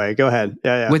that same way. Go ahead.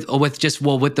 Yeah. With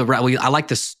the, I like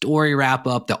the story wrap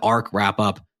up, the arc wrap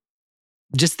up.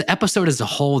 Just the episode as a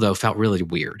whole, though, felt really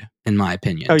weird, in my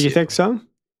opinion. Oh, you think so?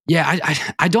 Yeah,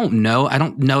 I don't know. I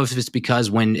don't know if it's because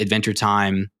when Adventure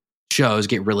Time shows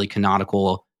get really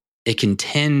canonical, it can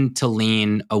tend to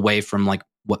lean away from like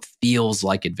what feels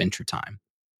like Adventure Time.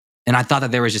 And I thought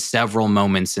that there was just several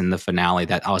moments in the finale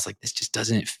that I was like, this just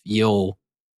doesn't feel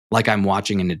like I'm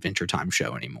watching an Adventure Time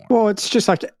show anymore. Well, it's just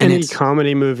like any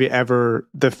comedy movie ever.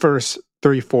 The first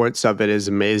 3/4 of it is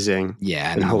amazing,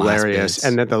 and hilarious,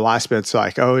 and then the last bit's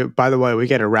like, oh, by the way, we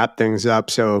got to wrap things up,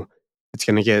 so it's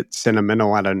going to get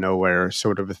sentimental out of nowhere,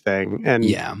 sort of a thing. And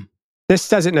this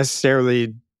doesn't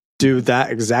necessarily do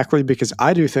that exactly, because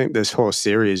I do think this whole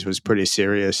series was pretty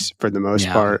serious for the most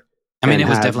part. I mean, it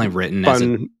was definitely written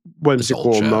fun, as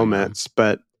whimsical moments,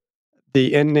 but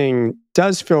the ending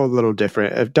does feel a little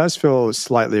different. It does feel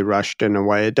slightly rushed in a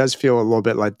way. It does feel a little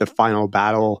bit like the final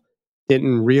battle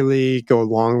didn't really go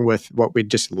along with what we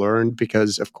just learned,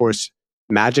 because, of course,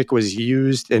 magic was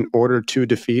used in order to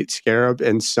defeat Scarab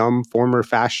in some form or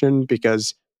fashion,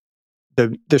 because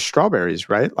the strawberries,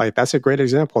 right? Like, that's a great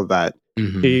example of that.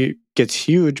 She gets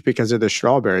huge because of the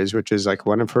strawberries, which is like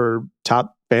one of her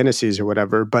top fantasies or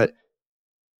whatever, but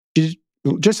she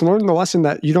just learned the lesson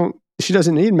that she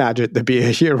doesn't need magic to be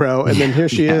a hero. And then here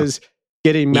she is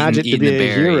getting magic to be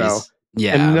a hero.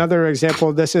 Yeah. And another example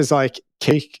of this is like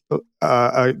Cake,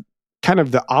 kind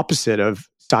of the opposite of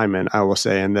Simon, I will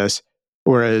say, in this.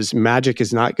 Whereas magic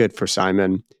is not good for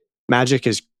Simon. Magic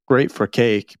is great for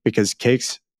Cake because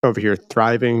Cake's over here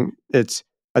thriving. It's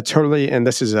a totally, and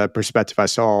this is a perspective I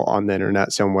saw on the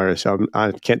internet somewhere, so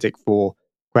I can't take full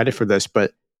credit for this,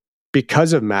 but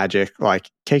because of magic,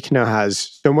 like Cake now has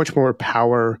so much more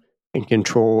power and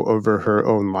control over her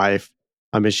own life.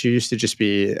 I mean, she used to just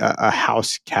be a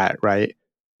house cat, right?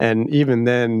 And even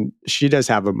then, she does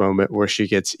have a moment where she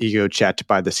gets ego checked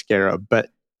by the scarab.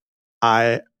 But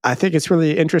I think it's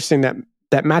really interesting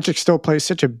that magic still plays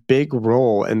such a big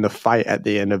role in the fight at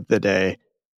the end of the day.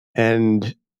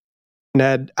 And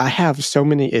Ned, I have so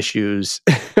many issues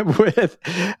with,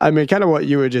 I mean, kind of what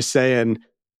you were just saying.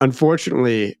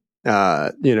 Unfortunately,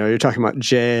 you're talking about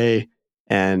Jay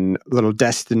and Little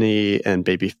Destiny and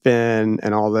Baby Finn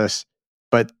and all this,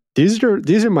 but these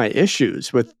are my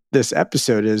issues with this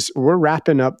episode. Is we're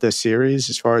wrapping up the series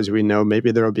as far as we know.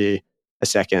 Maybe there will be a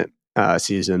second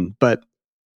season, but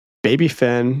Baby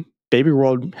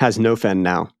World has no Finn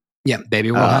now. Yeah,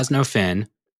 Baby World has no Finn.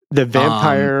 The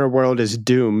vampire world is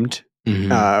doomed.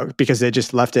 Because they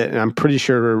just left it, and I'm pretty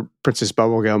sure Princess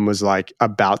Bubblegum was like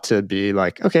about to be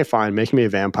like, okay, fine, make me a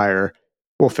vampire.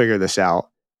 We'll figure this out.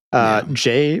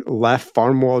 Jay left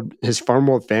his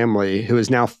Farmworld family, who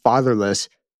is now fatherless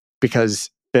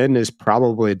because Finn is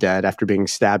probably dead after being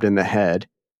stabbed in the head,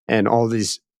 and all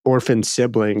these orphan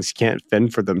siblings can't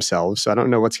fend for themselves. So I don't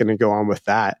know what's going to go on with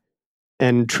that.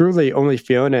 And truly, only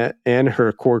Fionna and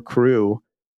her core crew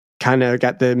kind of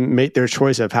got to make their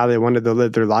choice of how they wanted to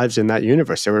live their lives in that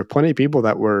universe. There were plenty of people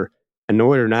that were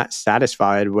annoyed or not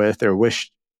satisfied with or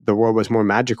wished the world was more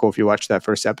magical if you watch that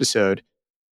first episode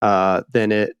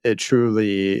than it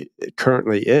truly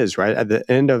currently is, right? At the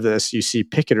end of this, you see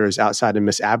picketers outside of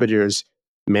Miss Abadir's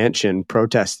mansion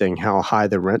protesting how high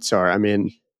the rents are. I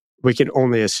mean, we can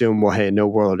only assume, well, hey, no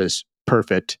world is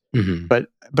perfect.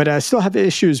 But I still have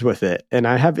issues with it. And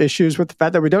I have issues with the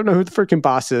fact that we don't know who the freaking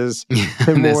boss is.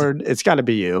 Pin Ward, it's got to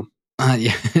be you.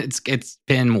 Yeah, it's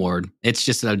Pin Ward. It's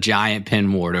just a giant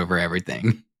Pin Ward over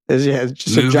everything. It's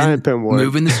just a giant Pin Ward.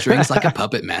 Moving the strings like a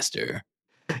puppet master.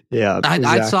 Yeah,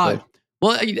 exactly.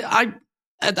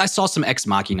 I saw some Ex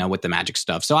Machina with the magic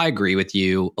stuff. So I agree with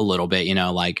you a little bit,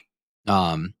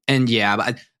 and yeah,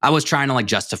 but I was trying to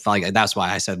justify, that's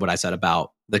why I said what I said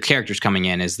about the characters coming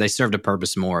in, is they served a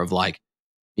purpose more of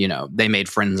they made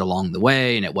friends along the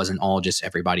way, and it wasn't all just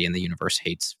everybody in the universe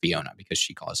hates Fionna because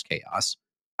she caused chaos.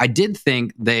 I did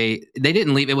think they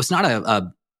didn't leave. It was not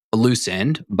a loose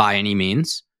end by any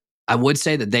means. I would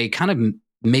say that they kind of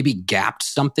maybe gapped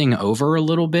something over a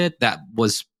little bit that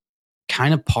was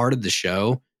kind of part of the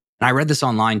show. And I read this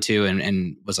online too,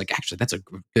 and was like, actually, that's a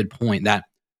good point, that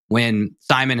when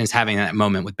Simon is having that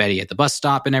moment with Betty at the bus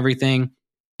stop and everything,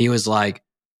 he was like,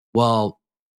 well,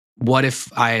 what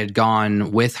if I had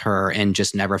gone with her and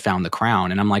just never found the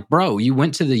crown? And I'm like, bro, you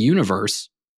went to the universe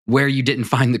where you didn't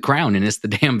find the crown, and it's the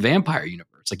damn vampire universe.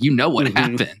 What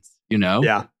happens,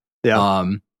 Yeah.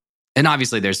 And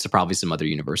obviously there's probably some other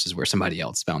universes where somebody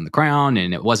else found the crown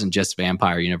and it wasn't just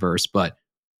vampire universe, but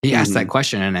he asked that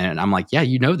question, and I'm like, yeah,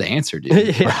 you know the answer,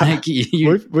 dude. Yeah.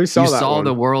 We saw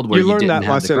the world where you learned didn't that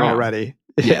have lesson the crown already.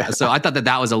 Yeah. So I thought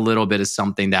that was a little bit of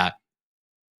something that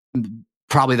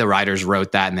probably the writers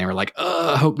wrote that, and they were like,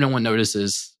 I hope no one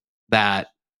notices that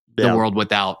the world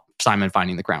without Simon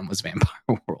finding the crown was vampire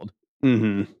world.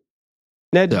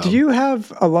 Ned, do you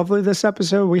have a lovely this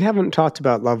episode? We haven't talked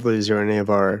about lovelies or any of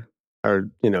our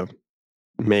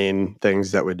main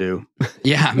things that we do.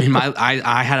 Yeah, I mean,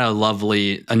 I had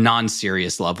a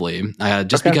non-serious lovely,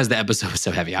 because the episode was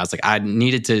so heavy. I was like, I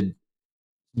needed to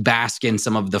bask in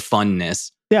some of the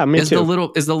funness. Yeah, me too.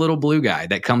 The little blue guy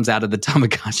that comes out of the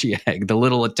Tamagotchi egg, the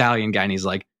little Italian guy, and he's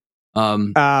like,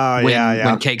 when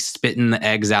Cake's spitting the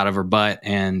eggs out of her butt,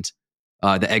 and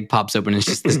the egg pops open, and it's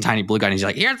just this tiny blue guy, and he's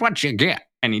like, here's what you get,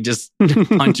 and he just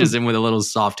punches him with a little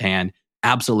soft hand.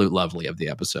 Absolute lovely of the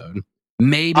episode.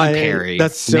 Maybe Perry.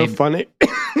 That's so funny.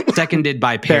 Seconded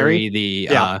by Perry,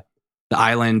 the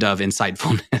island of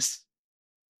insightfulness.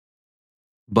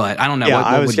 But I don't know. Yeah,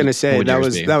 I was going to say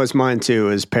that was mine too.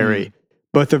 Is Perry?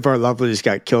 Both of our lovelies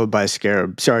got killed by a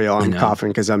scarab. Sorry, y'all, I'm coughing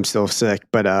because I'm still sick,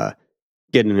 but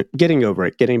getting over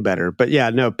it, getting better. But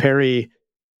yeah, no, Perry,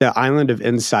 the island of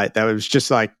insight. That was just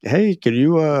like, hey, could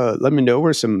you let me know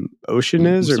where some ocean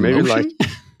is, or maybe ocean?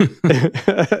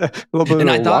 A little bit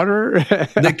of water.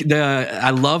 I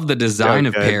love the design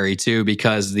of Perry too,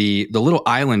 because the little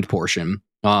island portion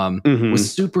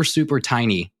was super, super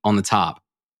tiny on the top,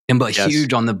 but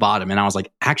huge on the bottom. And I was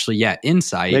like, actually, yeah,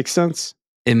 insight makes sense.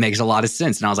 It makes a lot of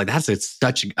sense. And I was like,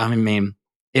 I mean,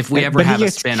 if we ever have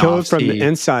a spin-off, killed from the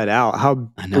inside out, how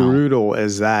brutal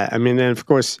is that? I mean, and of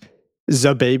course,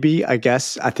 The Baby, I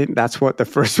guess. I think that's what the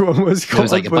first one was called. It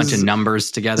was like a bunch of numbers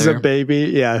together. The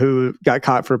Baby, yeah, who got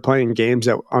caught for playing games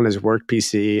on his work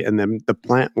PC. And then the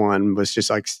Plant one was just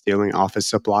like stealing office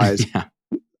supplies. Yeah.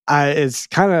 It's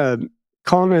kind of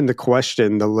calling into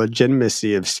question the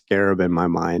legitimacy of Scarab in my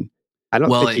mind. I don't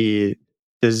think he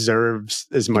deserves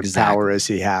as much power as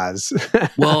he has.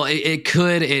 Well,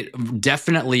 it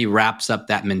definitely wraps up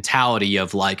that mentality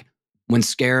of like, when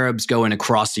Scarabs going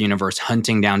across the universe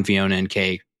hunting down Fionna and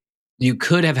Cake, you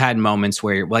could have had moments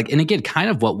where, like, and again, kind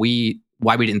of why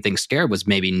we didn't think Scarab was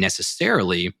maybe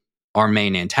necessarily our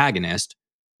main antagonist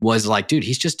was like, dude,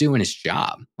 he's just doing his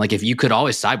job. Like, if you could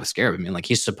always side with Scarab, I mean, like,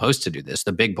 he's supposed to do this.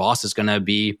 The big boss is going to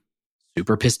be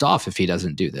super pissed off if he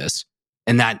doesn't do this.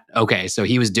 And so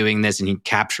he was doing this and he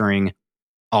capturing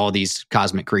all these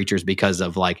cosmic creatures because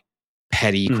of like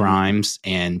petty crimes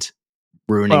and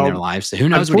ruining their lives. So who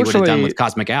knows what he would have done with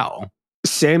Cosmic Owl?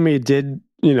 Sammy did,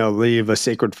 leave a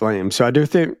sacred flame. So I do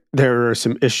think there are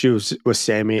some issues with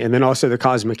Sammy. And then also the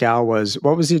Cosmic Owl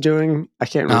what was he doing? I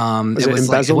can't remember. Was it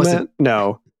embezzlement?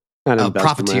 No. Not embezzlement.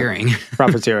 Profiteering.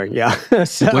 Profiteering, yeah.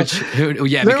 So,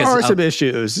 there are some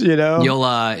issues,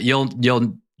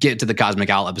 You'll get to the Cosmic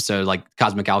Owl episode. Like,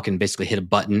 Cosmic Owl can basically hit a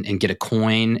button and get a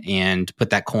coin and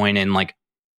put that coin in like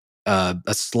a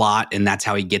slot, and that's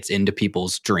how he gets into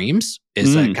people's dreams,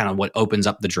 is kind of what opens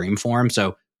up the dream for him.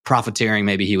 So profiteering,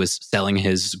 maybe he was selling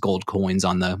his gold coins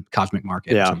on the cosmic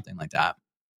market or something like that.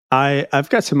 I've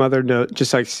got some other notes,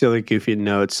 just like silly, goofy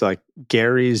notes, like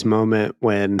Gary's moment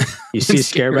when you see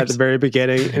Scarab at the very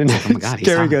beginning, and oh my God,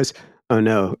 Gary goes, "Oh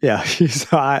no, yeah, he's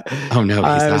hot." Oh no, he's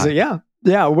hot. I was like,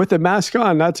 yeah, with the mask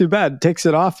on, not too bad. Takes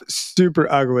it off, super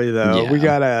ugly though. Yeah. We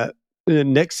gotta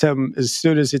nix him as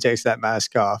soon as he takes that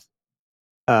mask off.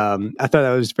 I thought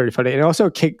that was very funny. And also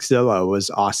Cakezilla was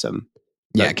awesome.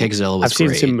 Yeah, Cakezilla was great.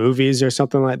 I've seen some movies or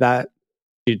something like that.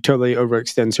 She totally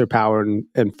overextends her power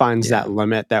and finds that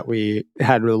limit that we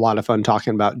had a lot of fun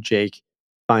talking about. Jake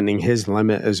finding his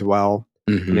limit as well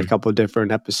in a couple of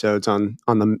different episodes on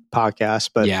the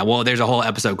podcast. But yeah, well, there's a whole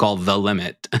episode called The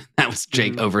Limit. That was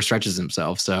Jake overstretches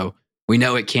himself. So we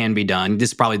know it can be done.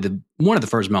 This is probably one of the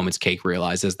first moments Cake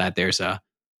realizes that there's a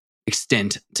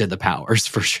extent to the powers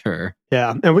for sure.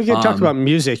 Yeah, and we can talk about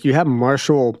music. You have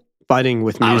Marshall fighting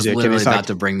with music. I was literally about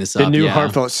to bring this up. The new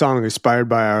heartfelt song inspired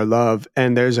by our love,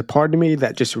 and there's a part of me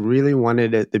that just really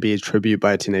wanted it to be a tribute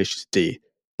by Tenacious D.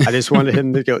 I just wanted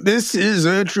him to go, "This is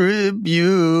a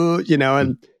tribute,"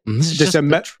 and just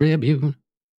a tribute.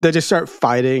 They just start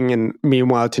fighting, and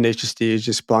meanwhile Tenacious D is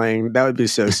just playing. That would be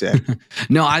so sick.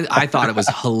 No, I thought it was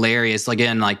hilarious.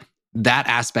 Again, like that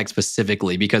aspect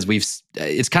specifically, because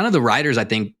it's kind of the writers, I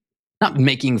think, not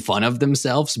making fun of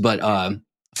themselves, but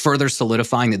further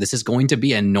solidifying that this is going to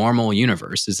be a normal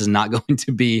universe. This is not going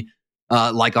to be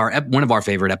like one of our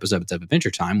favorite episodes of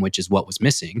Adventure Time, which is What Was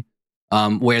Missing,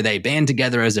 where they band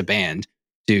together as a band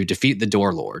to defeat the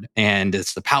Door Lord. And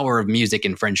it's the power of music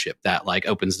and friendship that like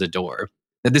opens the door.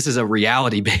 That this is a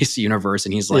reality-based universe.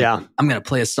 And he's like, I'm going to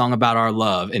play a song about our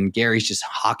love. And Gary's just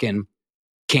hawking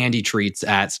candy treats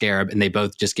at Scarab, and they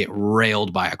both just get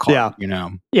railed by a car,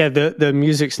 Yeah, the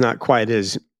music's not quite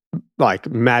as like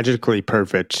magically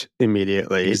perfect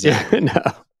immediately. Exactly. No,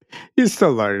 he's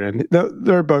still learning.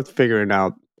 They're both figuring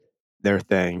out their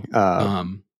thing.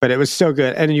 But it was so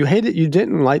good. And you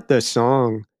didn't like the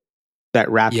song that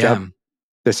wrapped up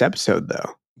this episode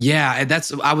though. Yeah,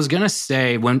 I was going to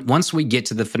say, once we get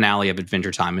to the finale of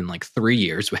Adventure Time in like 3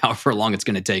 years, however long it's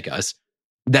going to take us,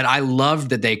 that I loved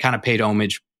that they kind of paid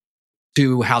homage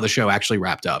to how the show actually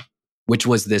wrapped up, which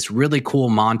was this really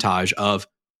cool montage of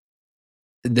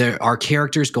our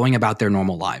characters going about their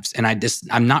normal lives. And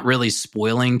I'm not really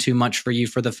spoiling too much for you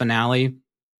for the finale,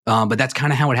 but that's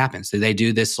kind of how it happens. They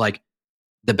do this, like,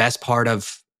 the best part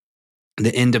of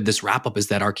the end of this wrap up is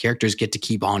that our characters get to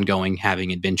keep on going,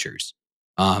 having adventures.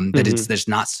 There's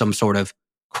not some sort of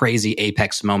crazy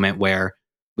apex moment where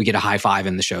we get a high five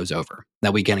and the show's over,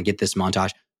 that we kind of get this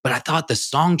montage. But I thought the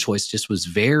song choice just was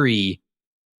very,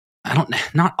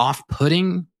 not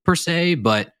off-putting per se,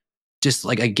 but just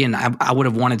like, again, I would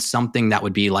have wanted something that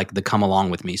would be like the Come Along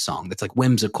With Me song that's like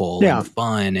whimsical and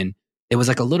fun. And it was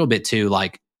like a little bit too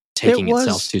like taking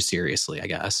itself too seriously, I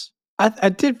guess. I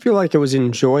did feel like it was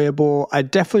enjoyable. I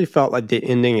definitely felt like the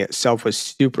ending itself was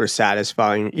super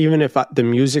satisfying, even if the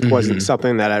music wasn't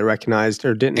something that I recognized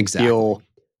or didn't feel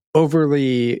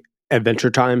overly Adventure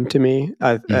Time to me.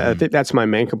 I think that's my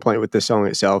main complaint with the song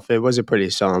itself. It was a pretty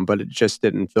song, but it just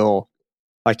didn't feel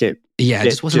like it. Yeah, it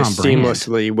just wasn't on brand.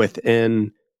 Seamlessly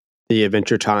within the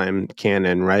Adventure Time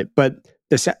canon, right? But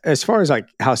as far as like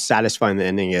how satisfying the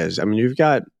ending is, I mean, you've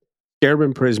got Scarab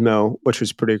and Prismo, which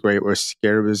was pretty great, where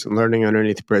Scarab is learning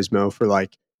underneath Prismo for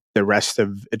like the rest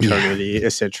of eternity,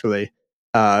 essentially.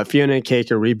 Fionna and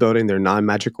Cake are rebuilding their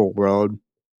non-magical world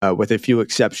with a few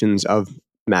exceptions of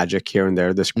magic here and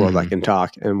there, the squirrel that can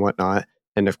talk and whatnot.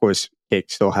 And of course,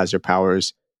 Cake still has her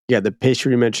powers. Yeah, the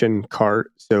pastry mentioned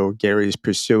Cart. So Gary's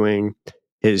pursuing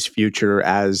his future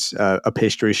as a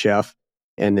pastry chef,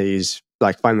 and he's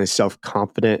like finally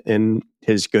self-confident in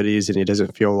his goodies, and he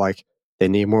doesn't feel like they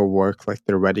need more work, like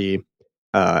they're ready.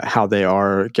 How they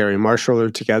are. Gary and Marshall are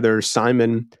together.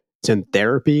 Simon is in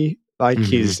therapy, like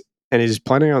he's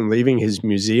planning on leaving his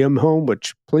museum home.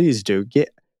 Which please do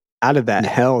get out of that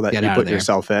hell that you put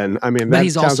yourself in. I mean, but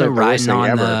he's also riding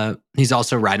on he's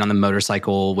also riding on the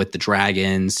motorcycle with the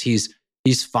dragons. He's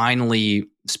finally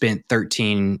spent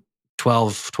 13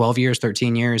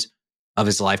 years of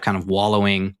his life kind of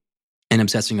wallowing and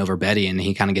obsessing over Betty, and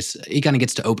he kind of gets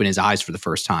to open his eyes for the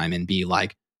first time and be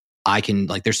like,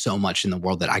 there's so much in the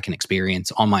world that I can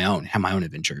experience on my own, have my own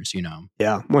adventures, you know?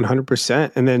 Yeah,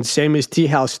 100%. And then Sammy's Tea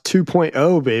House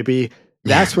 2.0, baby.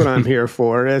 That's what I'm here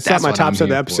for. It's not my tops of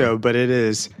the episode, but it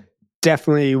is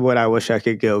definitely what I wish I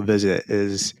could go visit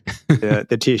is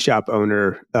the tea shop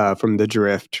owner from the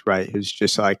Drift, right? Who's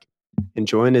just like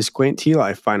enjoying his quaint tea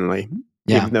life finally,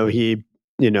 even though he,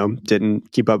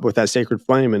 didn't keep up with that sacred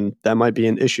flame, and that might be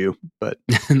an issue. But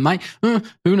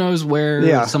who knows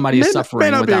where somebody is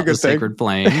suffering without the sacred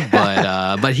flame?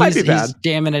 But he's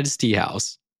jamming at his tea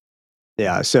house.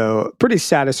 Yeah, so pretty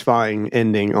satisfying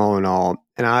ending all in all.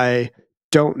 And I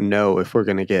don't know if we're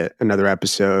going to get another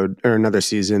episode or another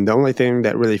season. The only thing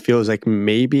that really feels like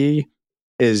maybe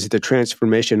is the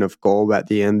transformation of Golb at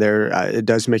the end there. It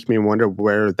does make me wonder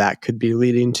where that could be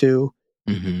leading to.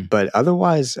 But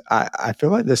otherwise, I feel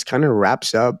like this kind of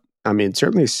wraps up. I mean,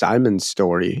 certainly Simon's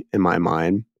story in my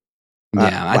mind.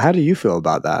 How do you feel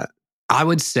about that? I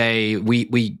would say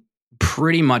we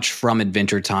pretty much from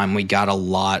Adventure Time, we got a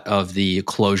lot of the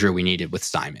closure we needed with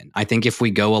Simon. I think if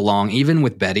we go along, even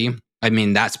with Betty, I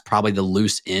mean, that's probably the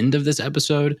loose end of this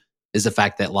episode, is the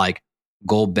fact that like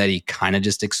Golb Betty kind of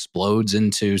just explodes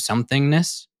into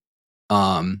somethingness.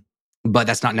 But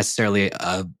that's not necessarily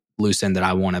a loose end that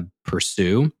I want to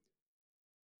pursue.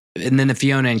 And then the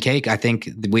Fionna and Cake, I think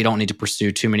we don't need to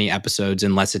pursue too many episodes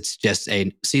unless it's just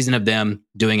a season of them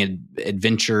doing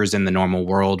adventures in the normal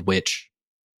world, which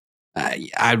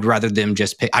I'd rather them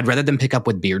pick up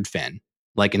with Beard Finn.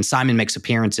 Like, and Simon makes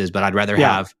appearances, but I'd rather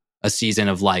have a season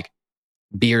of like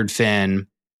Beard Finn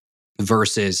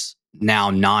versus now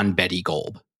non-Betty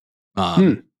Golb.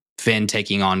 Finn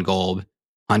taking on Golb,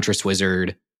 Huntress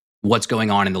Wizard, what's going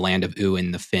on in the land of Ooh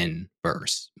in the Finn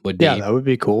verse would be. Yeah, that would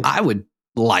be cool. I would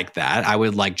like that. I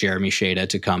would like Jeremy Shada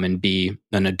to come and be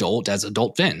an adult as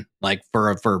adult Finn, like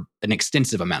for an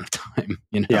extensive amount of time.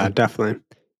 Yeah, definitely.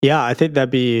 Yeah, I think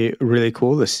that'd be really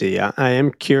cool to see. I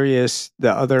am curious.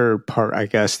 The other part, I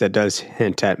guess, that does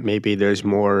hint at maybe there's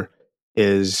more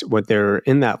is when they're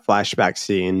in that flashback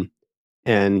scene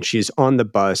and she's on the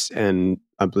bus, and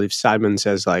I believe Simon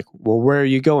says like, well, where are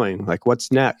you going? Like,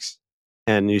 what's next?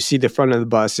 And you see the front of the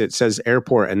bus, it says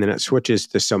airport, and then it switches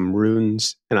to some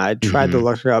runes. And I tried to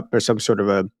look up, or some sort of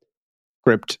a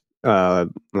script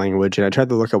language, and I tried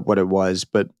to look up what it was,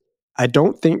 but I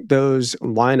don't think those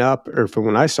line up, or from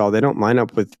when I saw, they don't line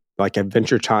up with like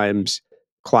Adventure Time's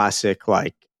classic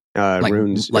like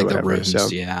runes, like or whatever. The runes. So,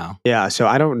 yeah. So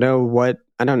I don't know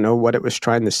what it was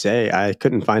trying to say. I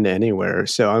couldn't find it anywhere.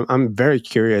 So I'm very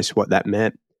curious what that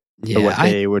meant. Or what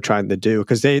they were trying to do,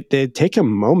 because they take a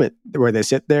moment where they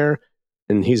sit there,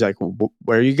 and he's like,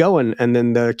 "Where are you going?" And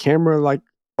then the camera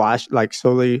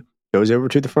slowly goes over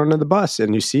to the front of the bus,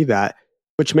 and you see that,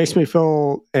 which makes me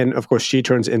feel. And of course, she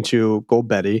turns into Golb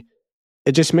Betty.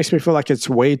 It just makes me feel like it's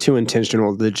way too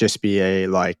intentional to just be a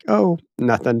like, "Oh,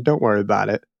 nothing, don't worry about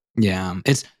it." Yeah,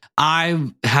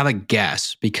 I have a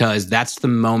guess, because that's the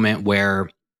moment where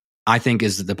I think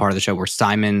is the part of the show where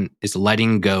Simon is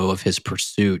letting go of his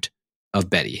pursuit of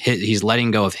Betty. He's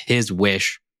letting go of his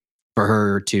wish for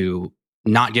her to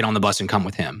not get on the bus and come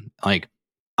with him. Like,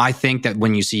 I think that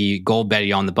when you see Golb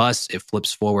Betty on the bus, it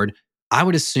flips forward. I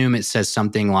would assume it says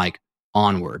something like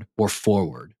onward or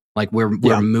forward. Like we're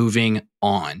moving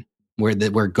on. We're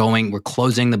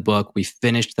closing the book. We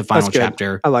finished the final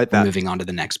chapter. I like that. We're moving on to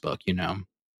the next book, Yeah,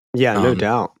 no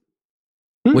doubt.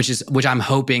 Which I'm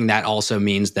hoping that also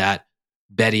means that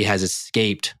Betty has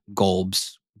escaped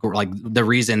Golb's, like the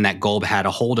reason that Golb had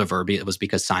a hold of her was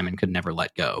because Simon could never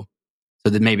let go.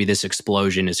 So that maybe this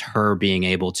explosion is her being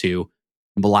able to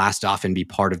blast off and be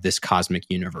part of this cosmic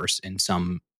universe in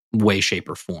some way, shape,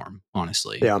 or form,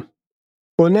 honestly. Yeah.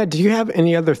 Well, Ned, do you have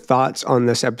any other thoughts on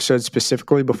this episode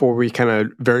specifically before we kind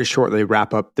of very shortly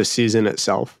wrap up the season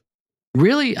itself?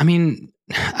 Really, I mean,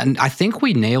 I think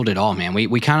we nailed it all, man.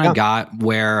 We kind of got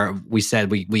where we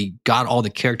said we got all the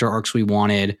character arcs we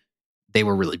wanted. They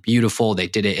were really beautiful. They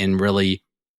did it in really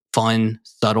fun,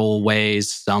 subtle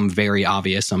ways. Some very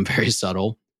obvious, some very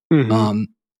subtle. Mm-hmm.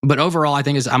 But overall, I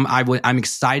think I'm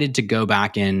excited to go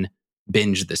back and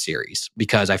binge the series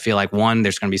because I feel like one,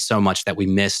 there's going to be so much that we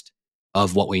missed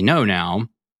of what we know now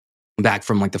back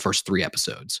from like the first 3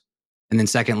 episodes. And then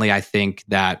secondly, I think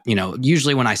that,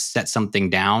 usually when I set something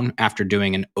down after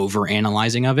doing an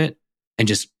over-analyzing of it and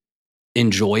just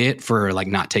enjoy it for like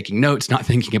not taking notes, not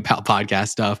thinking about podcast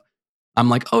stuff, I'm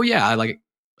like, oh yeah, I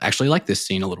actually like this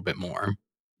scene a little bit more.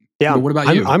 Yeah. But what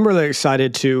about you? I'm really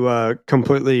excited to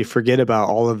completely forget about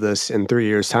all of this in 3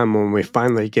 years' time when we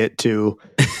finally get to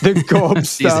the Golb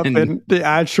stuff and the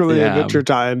actually Adventure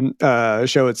Time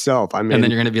show itself. I mean, and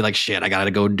then you're going to be like, shit, I got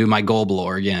to go do my Golb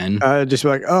lore again. Just be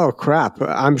like, oh crap.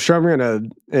 I'm sure I'm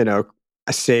going to,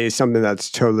 say something that's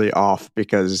totally off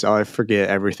because I forget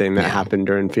everything that happened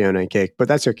during Fionna and Cake, but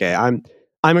that's okay.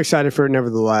 I'm excited for it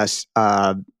nevertheless.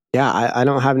 I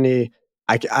don't have any...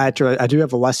 I do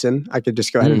have a lesson. I could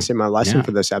just go ahead and say my lesson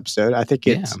for this episode. I think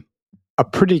it's a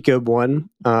pretty good one.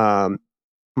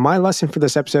 My lesson for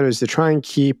this episode is to try and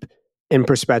keep in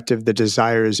perspective the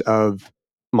desires of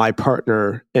my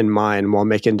partner in mind while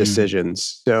making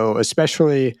decisions. So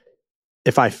especially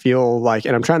if I feel like,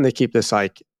 and I'm trying to keep this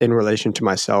like in relation to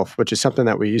myself, which is something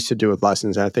that we used to do with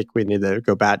lessons. And I think we need to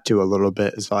go back to a little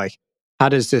bit is like, how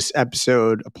does this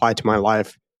episode apply to my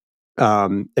life?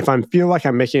 If I feel like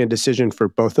I'm making a decision for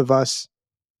both of us,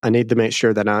 I need to make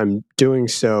sure that I'm doing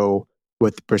so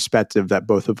with the perspective that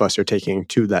both of us are taking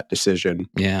to that decision.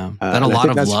 Yeah. That a lot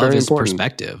of love is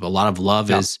perspective. A lot of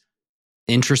love is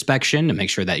introspection to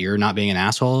make sure that you're not being an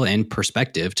asshole, and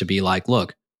perspective to be like,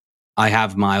 look, I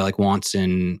have my like wants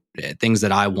and things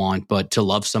that I want, but to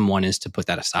love someone is to put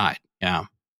that aside. Yeah.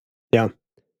 Yeah.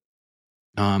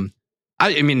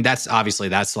 I mean, that's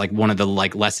like one of the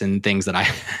like lesson things that I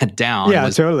had down. Yeah,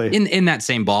 totally. In that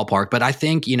same ballpark. But I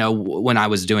think, when I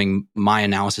was doing my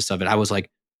analysis of it, I was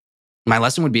like, my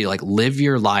lesson would be like, live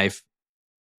your life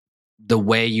the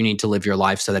way you need to live your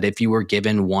life so that if you were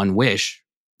given one wish,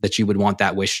 that you would want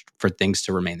that wish for things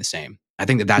to remain the same. I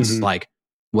think that's like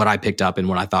what I picked up and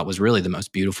what I thought was really the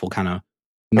most beautiful kind of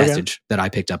message that I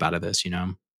picked up out of this,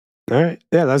 All right.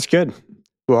 Yeah, that's good.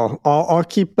 Well, I'll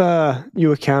keep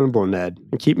you accountable, Ned,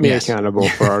 and keep me accountable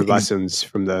for our lessons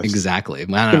from this. Exactly.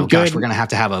 I don't know. Gosh, we're going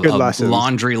to have a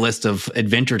laundry list of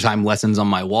Adventure Time lessons on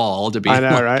my wall to be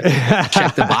right?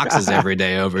 check the boxes every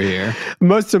day over here.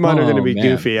 Most of mine are going to be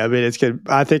goofy. I mean, it's good.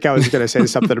 I think I was going to say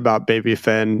something about Baby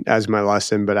Finn as my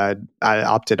lesson, but I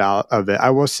opted out of it. I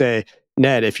will say,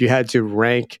 Ned, if you had to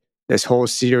rank this whole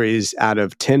series out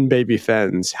of 10 Baby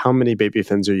Finns, how many Baby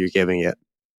Finns are you giving it?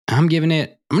 I'm going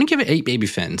to give it 8 Baby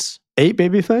Finns. 8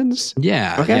 Baby Finns?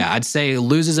 Yeah. Okay. Yeah. I'd say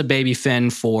loses a Baby Finn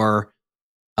for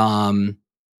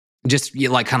just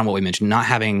like kind of what we mentioned, not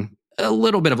having a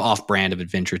little bit of off-brand of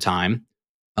Adventure Time.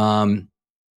 And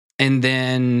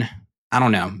then, I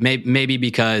don't know, maybe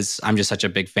because I'm just such a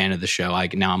big fan of the show,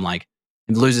 now I'm like,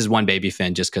 it loses 1 Baby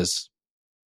Finn just because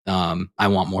I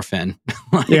want more Finn.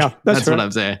 That's what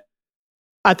I'm saying.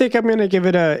 I think I'm going to give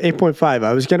it a 8.5.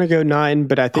 I was going to go 9,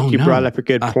 but I think you brought up a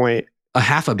good point. A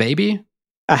half a baby?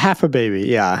 A half a baby,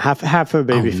 yeah. Half a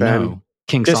baby Finn. No.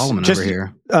 King Solomon over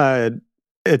here.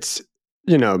 It's,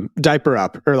 diaper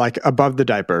up or like above the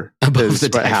diaper is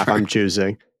what half I'm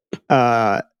choosing.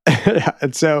 And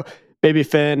so Baby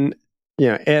Finn,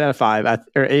 8 out of 5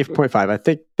 or 8.5. I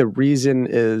think the reason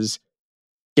is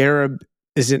Scarab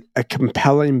isn't a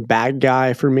compelling bad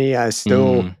guy for me. I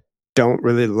still don't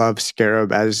really love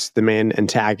Scarab as the main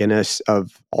antagonist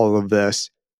of all of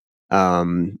this.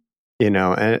 And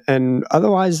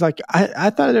otherwise, like, I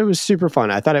thought it was super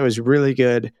fun. I thought it was really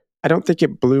good. I don't think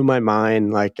it blew my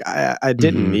mind. Like, I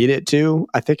didn't need it to.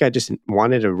 I think I just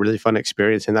wanted a really fun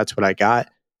experience, and that's what I got.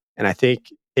 And I think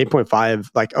 8.5,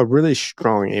 like a really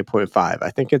strong 8.5.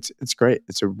 I think it's great.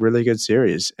 It's a really good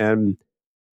series. And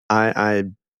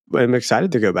I'm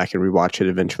excited to go back and rewatch it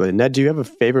eventually. Ned, do you have a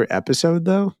favorite episode,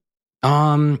 though?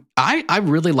 I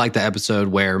really like the episode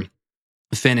where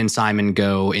Finn and Simon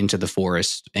go into the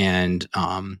forest and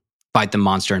fight the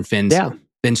monster, and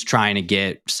Finn's trying to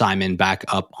get Simon back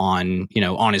up on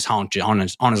his haunches, on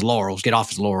his laurels, get off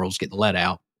his laurels, get the lead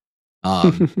out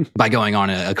by going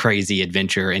on a crazy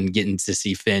adventure and getting to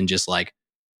see Finn just like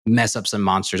mess up some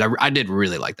monsters. I did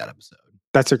really like that episode.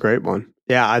 That's a great one.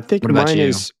 Yeah, I think mine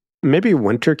is maybe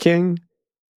Winter King.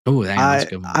 Oh, that's a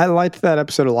good one. I liked that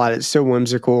episode a lot. It's so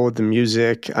whimsical. The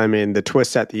music, I mean, the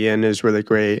twist at the end is really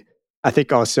great. I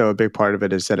think also a big part of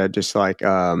it is that I just like,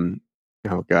 oh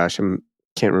gosh,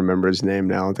 can't remember his name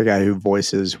now. The guy who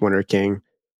voices Winter King.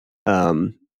 I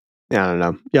don't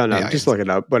know. Just look it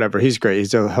up. Whatever. He's great.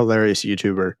 He's a hilarious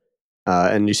YouTuber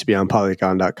and used to be on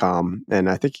Polygon.com. And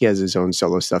I think he has his own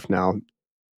solo stuff now.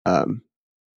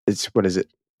 What is it?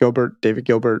 David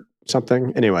Gilbert,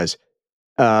 something. Anyways,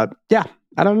 yeah.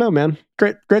 I don't know, man.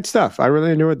 Great stuff. I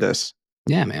really enjoyed this.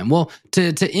 Yeah, man. Well,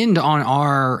 to end on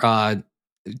our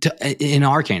in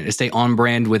our canon, to stay on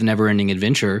brand with Never Ending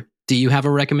Adventure, do you have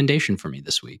a recommendation for me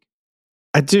this week?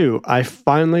 I do. I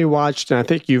finally watched, and I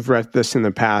think you've read this in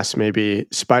the past, maybe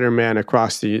Spider-Man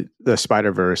Across the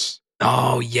Spider-Verse.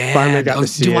 Oh yeah. Finally got to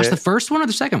see did you watch the first one or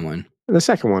the second one? The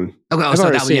second one. Okay, so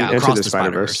that was Across the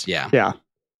Spider-Verse. Yeah.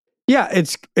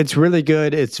 It's really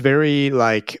good. It's very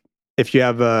like, if you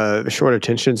have a short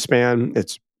attention span,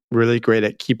 it's really great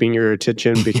at keeping your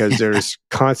attention because there's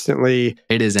constantly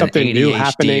something new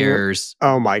happening.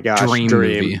 Oh my gosh, dream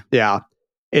movie. Yeah.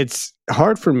 It's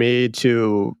hard for me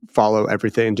to follow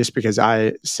everything just because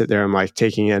I sit there and like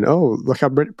taking in, oh, look how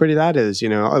pretty that is,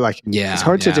 it's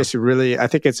hard to just really, I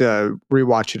think it's a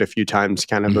rewatch it a few times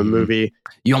kind of a movie.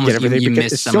 You almost you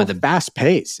miss some of the fast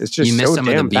pace. It's just you miss so some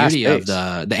of the beauty of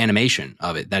the animation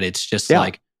of it, that it's just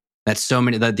like, that's so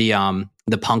many, the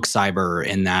punk cyber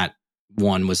in that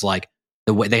one was like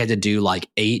the way they had to do like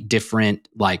 8 different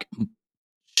like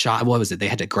shot. What was it? They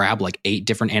had to grab like 8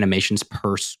 different animations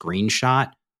per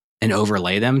screenshot and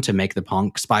overlay them to make the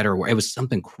punk spider. It was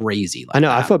something crazy. Like I know.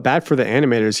 that. I feel bad for the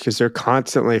animators because they're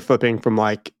constantly flipping from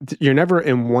like, you're never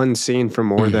in one scene for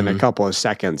more than a couple of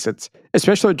seconds. It's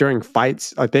especially during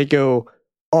fights, like they go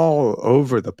all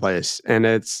over the place, and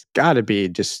it's got to be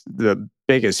just the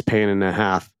biggest pain in the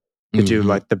half to do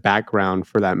like the background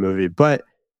for that movie. But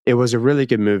it was a really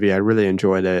good movie. I really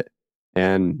enjoyed it,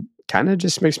 and kind of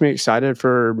just makes me excited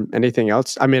for anything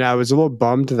else. I mean, I was a little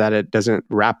bummed that it doesn't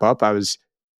wrap up. I was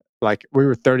like, we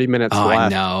were 30 minutes left. I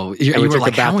know. You were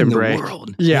like, how in the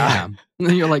world? Yeah.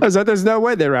 And you're like, I was like, there's no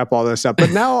way they wrap all this up. But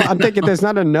now I'm thinking there's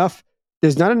not enough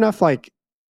like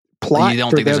plot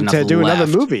for them to do another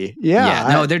movie. Yeah.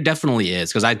 No, there definitely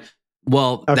is. Because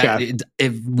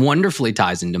it wonderfully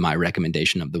ties into my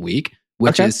recommendation of the week,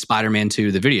 which is Spider-Man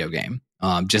 2, the video game.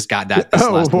 Just got that this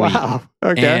last week.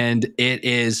 Okay. And it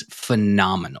is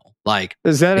phenomenal. Like,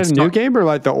 is that a new game or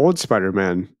like the old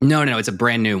Spider-Man? No, it's a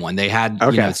brand new one. They had,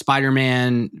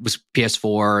 Spider-Man was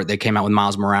PS4. They came out with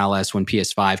Miles Morales when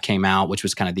PS5 came out, which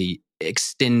was kind of the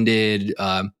extended,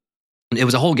 it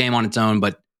was a whole game on its own,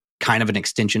 but kind of an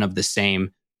extension of the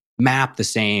same map, the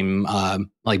same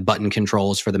like button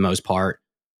controls for the most part.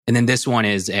 And then this one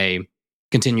is a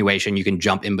continuation. You can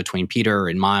jump in between Peter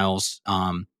and Miles.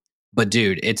 But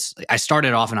dude, I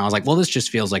started off and I was like, well, this just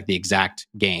feels like the exact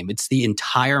game. It's the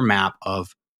entire map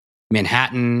of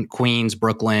Manhattan, Queens,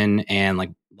 Brooklyn, and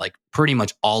like pretty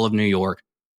much all of New York.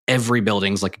 Every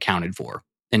building's like accounted for,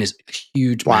 and it's a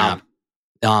huge map.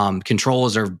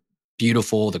 Controls are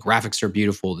beautiful. The graphics are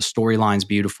beautiful. The storyline's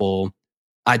beautiful.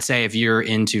 I'd say if you're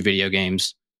into video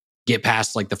games, get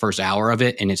past like the first hour of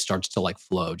it and it starts to like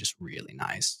flow just really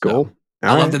nice. Cool. So,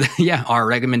 I love that. Our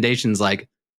recommendations, like,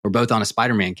 we're both on a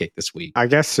Spider-Man kick this week. I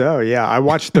guess so. Yeah. I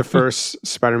watched the first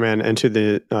Spider-Man Into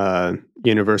the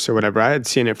Universe or whatever. I had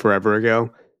seen it forever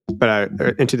ago, but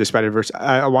Into the Spider-Verse,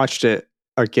 I watched it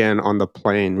again on the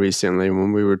plane recently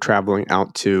when we were traveling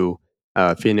out to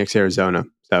Phoenix, Arizona.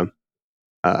 So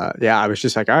I was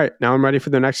just like, all right, now I'm ready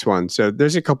for the next one. So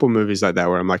there's a couple movies like that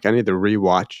where I'm like, I need to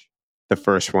rewatch the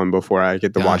first one before I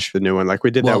get to watch the new one. Like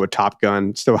we did that with Top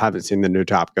Gun. Still haven't seen the new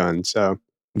Top Gun. So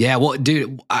yeah, well,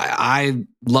 dude, I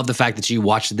love the fact that you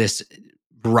watched this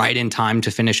right in time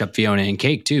to finish up Fionna and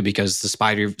Cake too, because the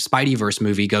Spideyverse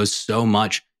movie goes so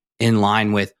much in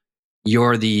line with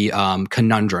you're the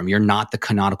conundrum. You're not the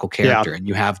canonical character, and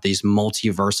you have this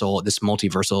multiversal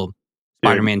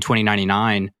Spider-Man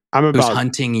 2099 who's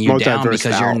hunting you down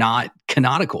because you're not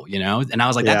canonical, you know? And I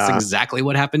was like, that's exactly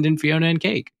what happened in Fionna and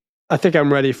Cake. I think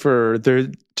I'm ready for there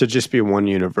to just be one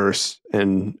universe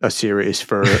in a series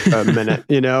for a minute.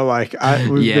 You know, like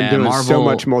we've been doing so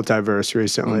much multiverse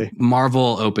recently.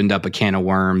 Marvel opened up a can of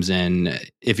worms, and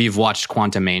if you've watched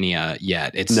Quantumania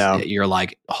yet, you're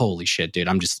like, holy shit, dude!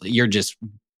 You're just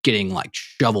getting like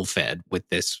shovel fed with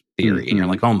this theory, and you're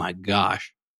like, oh my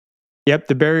gosh. Yep,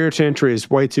 the barrier to entry is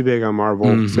way too big on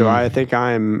Marvel, so I think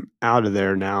I'm out of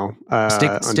there now.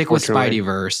 Stick with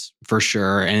Spideyverse for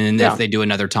sure, and if they do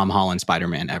another Tom Holland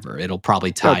Spider-Man ever, it'll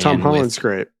probably tie in. Tom Holland's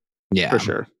great, for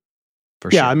sure.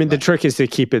 For sure. I mean, the trick is to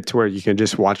keep it to where you can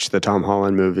just watch the Tom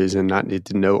Holland movies and not need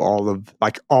to know all of the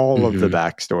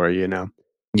backstory, you know?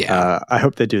 Yeah. I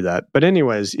hope they do that. But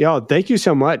anyways, y'all, thank you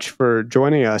so much for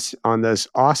joining us on this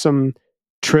awesome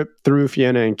trip through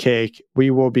Fionna and Cake.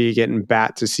 We will be getting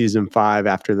back to season 5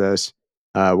 after this.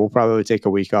 We'll probably take a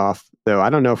week off, though I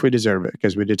don't know if we deserve it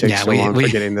because we did take so long for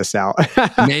getting this out.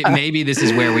 Maybe this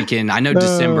is where we can, I know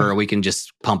December, we can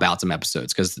just pump out some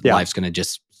episodes because life's going to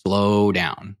just slow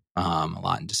down a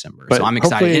lot in December. So I'm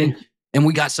excited. And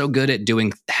we got so good at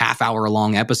doing half-hour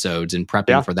long episodes and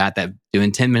prepping for that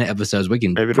doing 10-minute episodes, we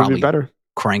can probably be better.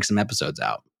 Crank some episodes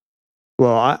out.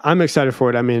 Well, I'm excited for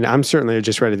it. I mean, I'm certainly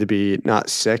just ready to be not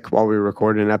sick while we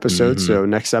record an episode. So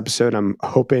next episode, I'm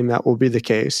hoping that will be the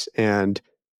case. And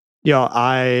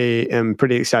I am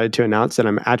pretty excited to announce that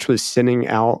I'm actually sending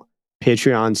out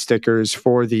Patreon stickers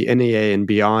for the NEA and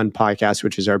Beyond podcast,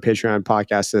 which is our Patreon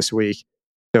podcast this week.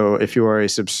 So if you are a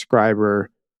subscriber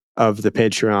of the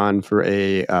Patreon for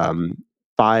a $5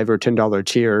 or $10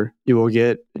 tier, you will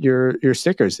get your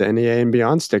stickers, the NEA and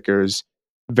Beyond stickers,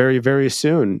 very, very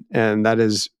soon. And that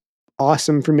is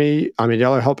awesome for me. I mean,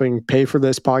 y'all are helping pay for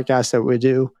this podcast that we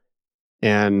do.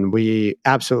 And we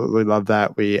absolutely love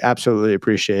that. We absolutely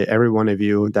appreciate every one of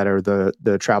you that are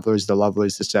the travelers, the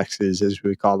lovelies, the sexies, as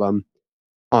we call them,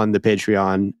 on the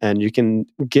Patreon. And you can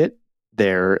get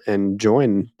there and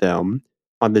join them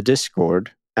on the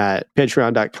Discord at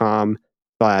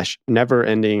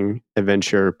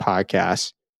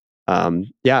patreon.com/neverendingadventurepodcast.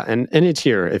 And any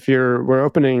tier. We're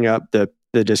opening up the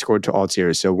Discord to all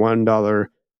tiers. So $1,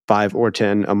 $5, or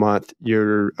 $10 a month.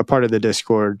 You're a part of the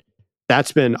Discord.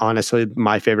 That's been honestly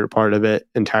my favorite part of it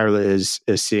entirely is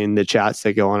seeing the chats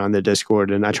that go on the Discord.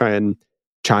 And I try and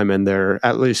chime in there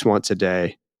at least once a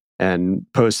day and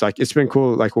post, like, it's been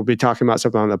cool. Like, we'll be talking about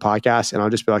something on the podcast and I'll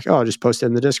just be like, I'll just post it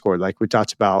in the Discord. Like, we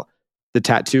talked about the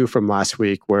tattoo from last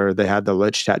week where they had the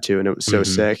Lich tattoo and it was so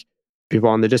sick. People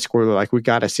on the Discord were like, we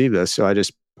got to see this. So I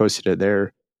just posted it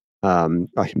there.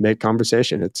 Like, make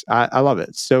conversation. I love it.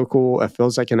 It's so cool. It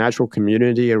feels like an actual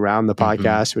community around the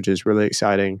podcast, which is really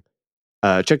exciting.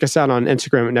 Check us out on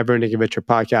Instagram at Never Ending Adventure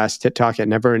Podcast, TikTok at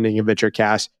Never Ending Adventure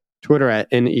Cast, Twitter at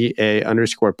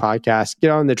NEA_podcast.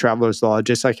 Get on the Traveler's Law,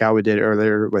 just like how we did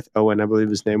earlier with Owen, I believe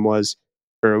his name was.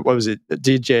 Or what was it?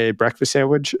 DJ Breakfast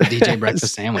Sandwich? DJ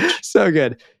Breakfast Sandwich. So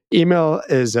good. Email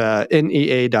is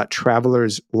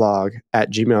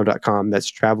nea.travelerslog@gmail.com. That's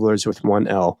travelers with 1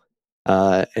 L.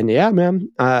 And yeah,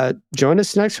 man, join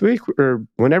us next week or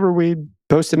whenever we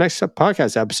post the next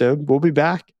podcast episode. We'll be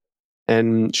back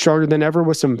and stronger than ever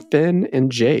with some Finn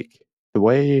and Jake. The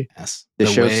way the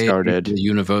show started. The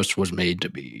universe was made to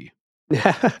be.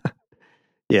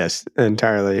 Yes,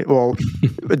 entirely. Well,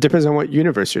 it depends on what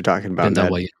universe you're talking about. Depends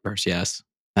on what universe, yes.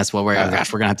 That's what we're going to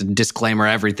have to disclaimer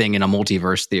everything in a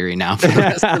multiverse theory now for the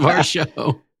rest of our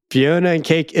show. Fionna and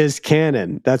Cake is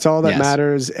canon. That's all that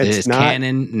matters. It is not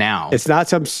canon now. It's not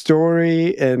some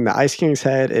story in the Ice King's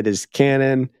head. It is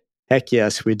canon. Heck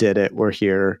yes, we did it. We're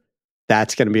here.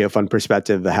 That's going to be a fun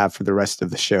perspective to have for the rest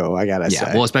of the show, I got to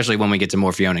say. Well, especially when we get to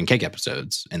more Fionna and Cake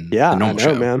episodes in the normal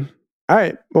show. Man. All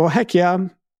right. Well, heck yeah.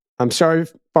 I'm sorry,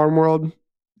 Farm World,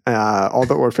 all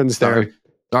the orphans there.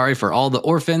 Sorry for all the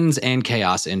orphans and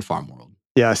chaos in Farm World.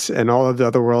 Yes, and all of the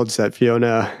other worlds that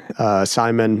Fionna,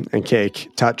 Simon, and Cake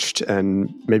touched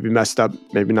and maybe messed up,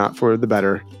 maybe not for the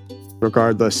better.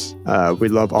 Regardless, we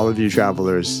love all of you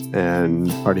travelers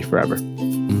and party forever.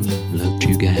 Love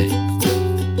you guys.